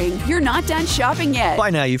this spring, you're not done shopping yet.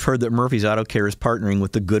 By now, you've heard that Murphy's Auto Care is partnering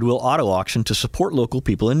with the Goodwill Auto Auction to support local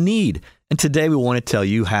people in need. And today we want to tell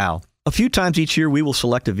you how. A few times each year, we will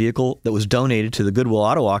select a vehicle that was donated to the Goodwill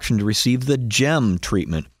Auto Auction to receive the GEM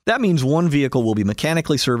treatment. That means one vehicle will be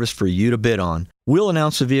mechanically serviced for you to bid on. We'll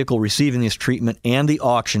announce the vehicle receiving this treatment and the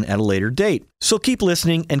auction at a later date. So keep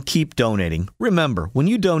listening and keep donating. Remember, when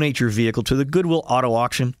you donate your vehicle to the Goodwill Auto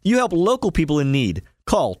Auction, you help local people in need.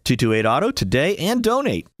 Call 228-AUTO today and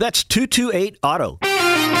donate. That's 228-AUTO.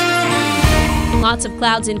 Lots of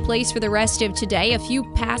clouds in place for the rest of today. A few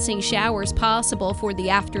passing showers possible for the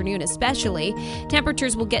afternoon especially.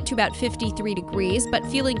 Temperatures will get to about 53 degrees, but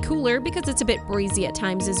feeling cooler because it's a bit breezy at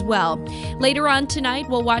times as well. Later on tonight,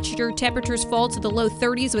 we'll watch your temperatures fall to the low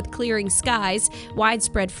 30s with clearing skies.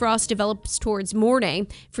 Widespread frost develops towards morning.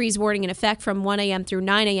 Freeze warning in effect from 1 a.m. through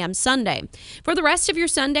 9 a.m. Sunday. For the rest of your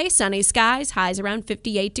Sunday, sunny skies, highs around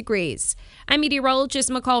 58 degrees. I'm meteorologist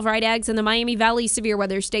McCall Vrydaghs in the Miami Valley Severe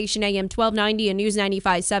Weather Station, AM 1290 and News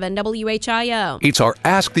 95.7 WHIO. It's our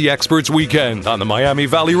Ask the Experts weekend on the Miami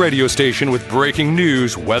Valley radio station with breaking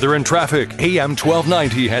news, weather, and traffic. AM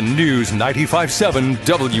 1290 and News 95.7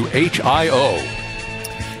 WHIO.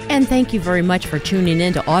 And thank you very much for tuning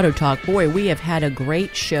in to Auto Talk. Boy, we have had a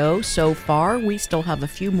great show so far. We still have a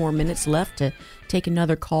few more minutes left to take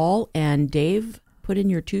another call. And Dave, put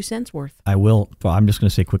in your 2 cents worth. I will. Well, I'm just going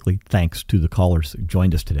to say quickly, thanks to the callers who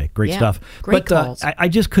joined us today. Great stuff. Great calls. I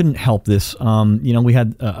just couldn't help this. We've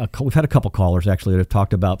had a couple callers actually that have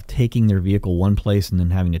talked about taking their vehicle one place and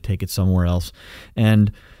then having to take it somewhere else,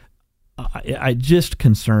 and it just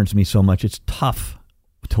concerns me so much. It's tough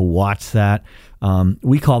to watch that.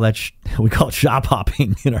 We call it shop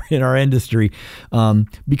hopping in our industry,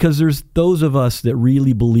 because there's those of us that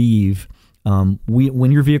really believe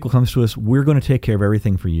When your vehicle comes to us, we're going to take care of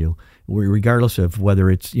everything for you, regardless of whether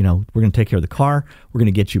it's, we're going to take care of the car, we're going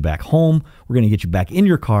to get you back home, we're going to get you back in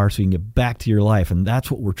your car so you can get back to your life, and that's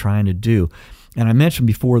what we're trying to do. And I mentioned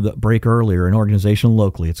before the break earlier, an organization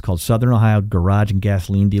locally, it's called Southern Ohio Garage and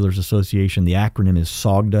Gasoline Dealers Association. The acronym is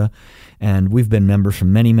SOGDA, and we've been members for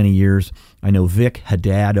many, many years. I know Vic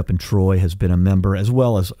Haddad up in Troy has been a member, as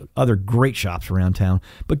well as other great shops around town.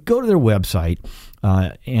 But go to their website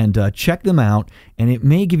and check them out, and it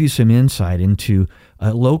may give you some insight into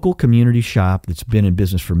a local community shop that's been in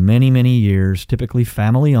business for many, many years, typically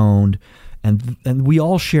family-owned, and we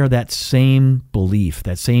all share that same belief,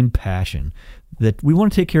 that same passion, that we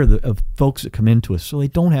want to take care of folks that come into us so they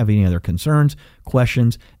don't have any other concerns,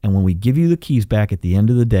 questions, and when we give you the keys back at the end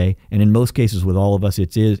of the day, and in most cases with all of us,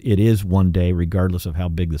 it is one day, regardless of how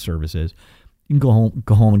big the service is, you can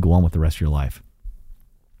go home and go on with the rest of your life.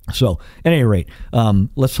 So, at any rate,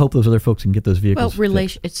 let's hope those other folks can get those vehicles. Well,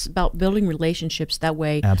 it's about building relationships. That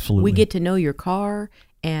way, absolutely, we get to know your car,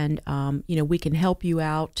 and we can help you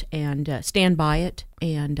out and stand by it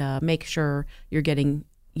and make sure you're getting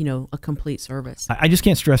a complete service. I just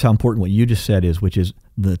can't stress how important what you just said is, which is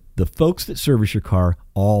the folks that service your car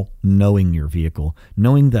all knowing your vehicle,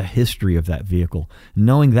 knowing the history of that vehicle,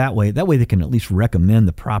 knowing that way they can at least recommend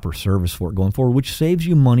the proper service for it going forward, which saves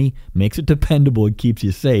you money, makes it dependable, and keeps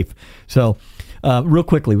you safe. So real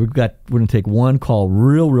quickly, we're going to take one call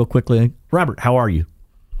real quickly. Robert, how are you?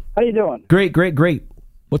 How you doing? Great.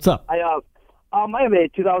 What's up? I have a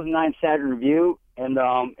 2009 Saturn Vue, and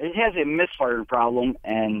it has a misfiring problem,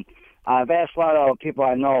 and I've asked a lot of people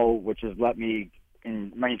I know, which has led me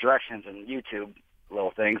in many directions in YouTube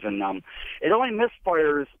little things, and it only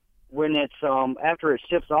misfires when it's after it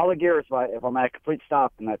shifts all the gears. If I'm at a complete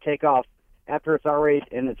stop and I take off after it's already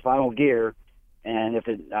in its final gear, and if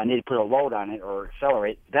I need to put a load on it or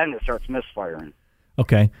accelerate, then it starts misfiring.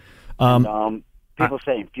 Okay. People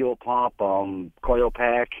saying fuel pump, coil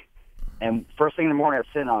pack. And first thing in the morning,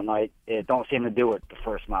 I sit all night. It don't seem to do it the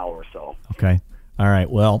first mile or so. Okay. All right.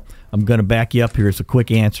 Well, I'm going to back you up here. It's a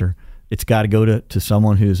quick answer. It's got to go to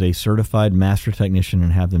someone who's a certified master technician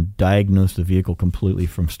and have them diagnose the vehicle completely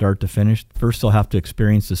from start to finish. First, they'll have to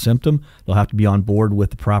experience the symptom. They'll have to be on board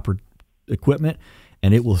with the proper equipment,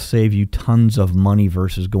 and it will save you tons of money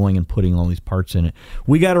versus going and putting all these parts in it.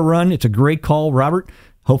 We got to run. It's a great call, Robert.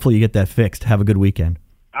 Hopefully you get that fixed. Have a good weekend.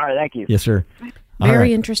 All right. Thank you. Yes, sir.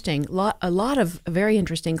 Very interesting. A lot of very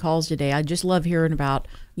interesting calls today. I just love hearing about,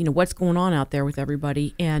 what's going on out there with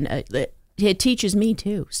everybody. And it teaches me,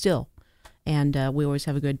 too, still. And we always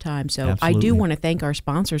have a good time. So absolutely. I do want to thank our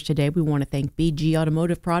sponsors today. We want to thank BG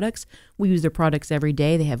Automotive Products. We use their products every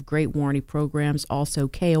day. They have great warranty programs. Also,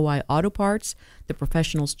 KOI Auto Parts, The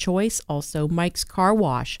Professional's Choice. Also, Mike's Car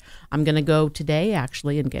Wash. I'm going to go today,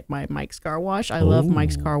 actually, and get my Mike's Car Wash. I love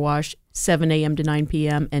Mike's Car Wash, 7 a.m. to 9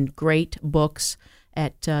 p.m., and great books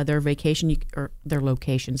at their vacation, or their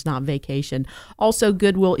locations, not vacation. Also,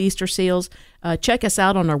 Goodwill Easter Seals. Check us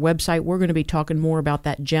out on our website. We're going to be talking more about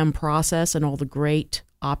that GEM process and all the great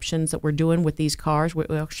options that we're doing with these cars. We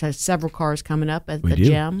actually have several cars coming up at the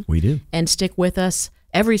GEM. We do. And stick with us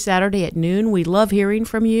every Saturday at noon. We love hearing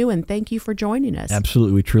from you, and thank you for joining us.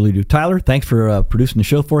 Absolutely, we truly do. Tyler, thanks for producing the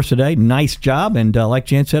show for us today. Nice job. And like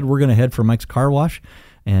Jan said, we're going to head for Mike's Car Wash.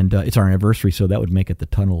 And it's our anniversary, so that would make it the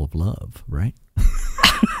Tunnel of Love, right?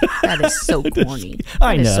 That is so corny.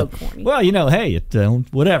 I know. That is so corny. Well, hey,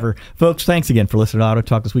 whatever. Folks, thanks again for listening to Auto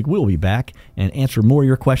Talk this week. We'll be back and answer more of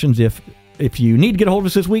your questions. If you need to get a hold of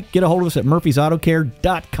us this week, get a hold of us at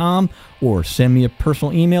murphysautocare.com or send me a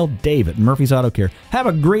personal email, Dave at Murphy's Auto Care. Have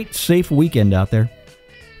a great, safe weekend out there.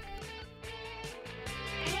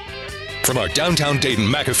 From our downtown Dayton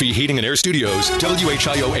McAfee Heating and Air Studios,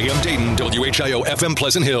 WHIO AM Dayton, WHIO FM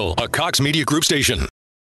Pleasant Hill, a Cox Media Group station.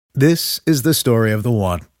 This is the story of the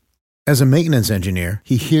one. As a maintenance engineer,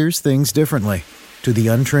 he hears things differently. To the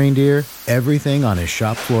untrained ear, everything on his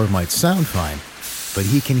shop floor might sound fine, but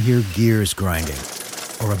he can hear gears grinding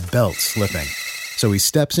or a belt slipping. So he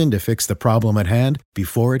steps in to fix the problem at hand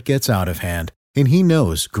before it gets out of hand. And he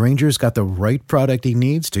knows Grainger's got the right product he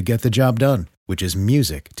needs to get the job done, which is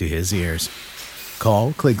music to his ears.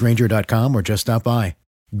 Call, click Grainger.com, or just stop by.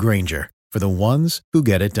 Grainger, for the ones who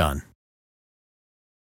get it done.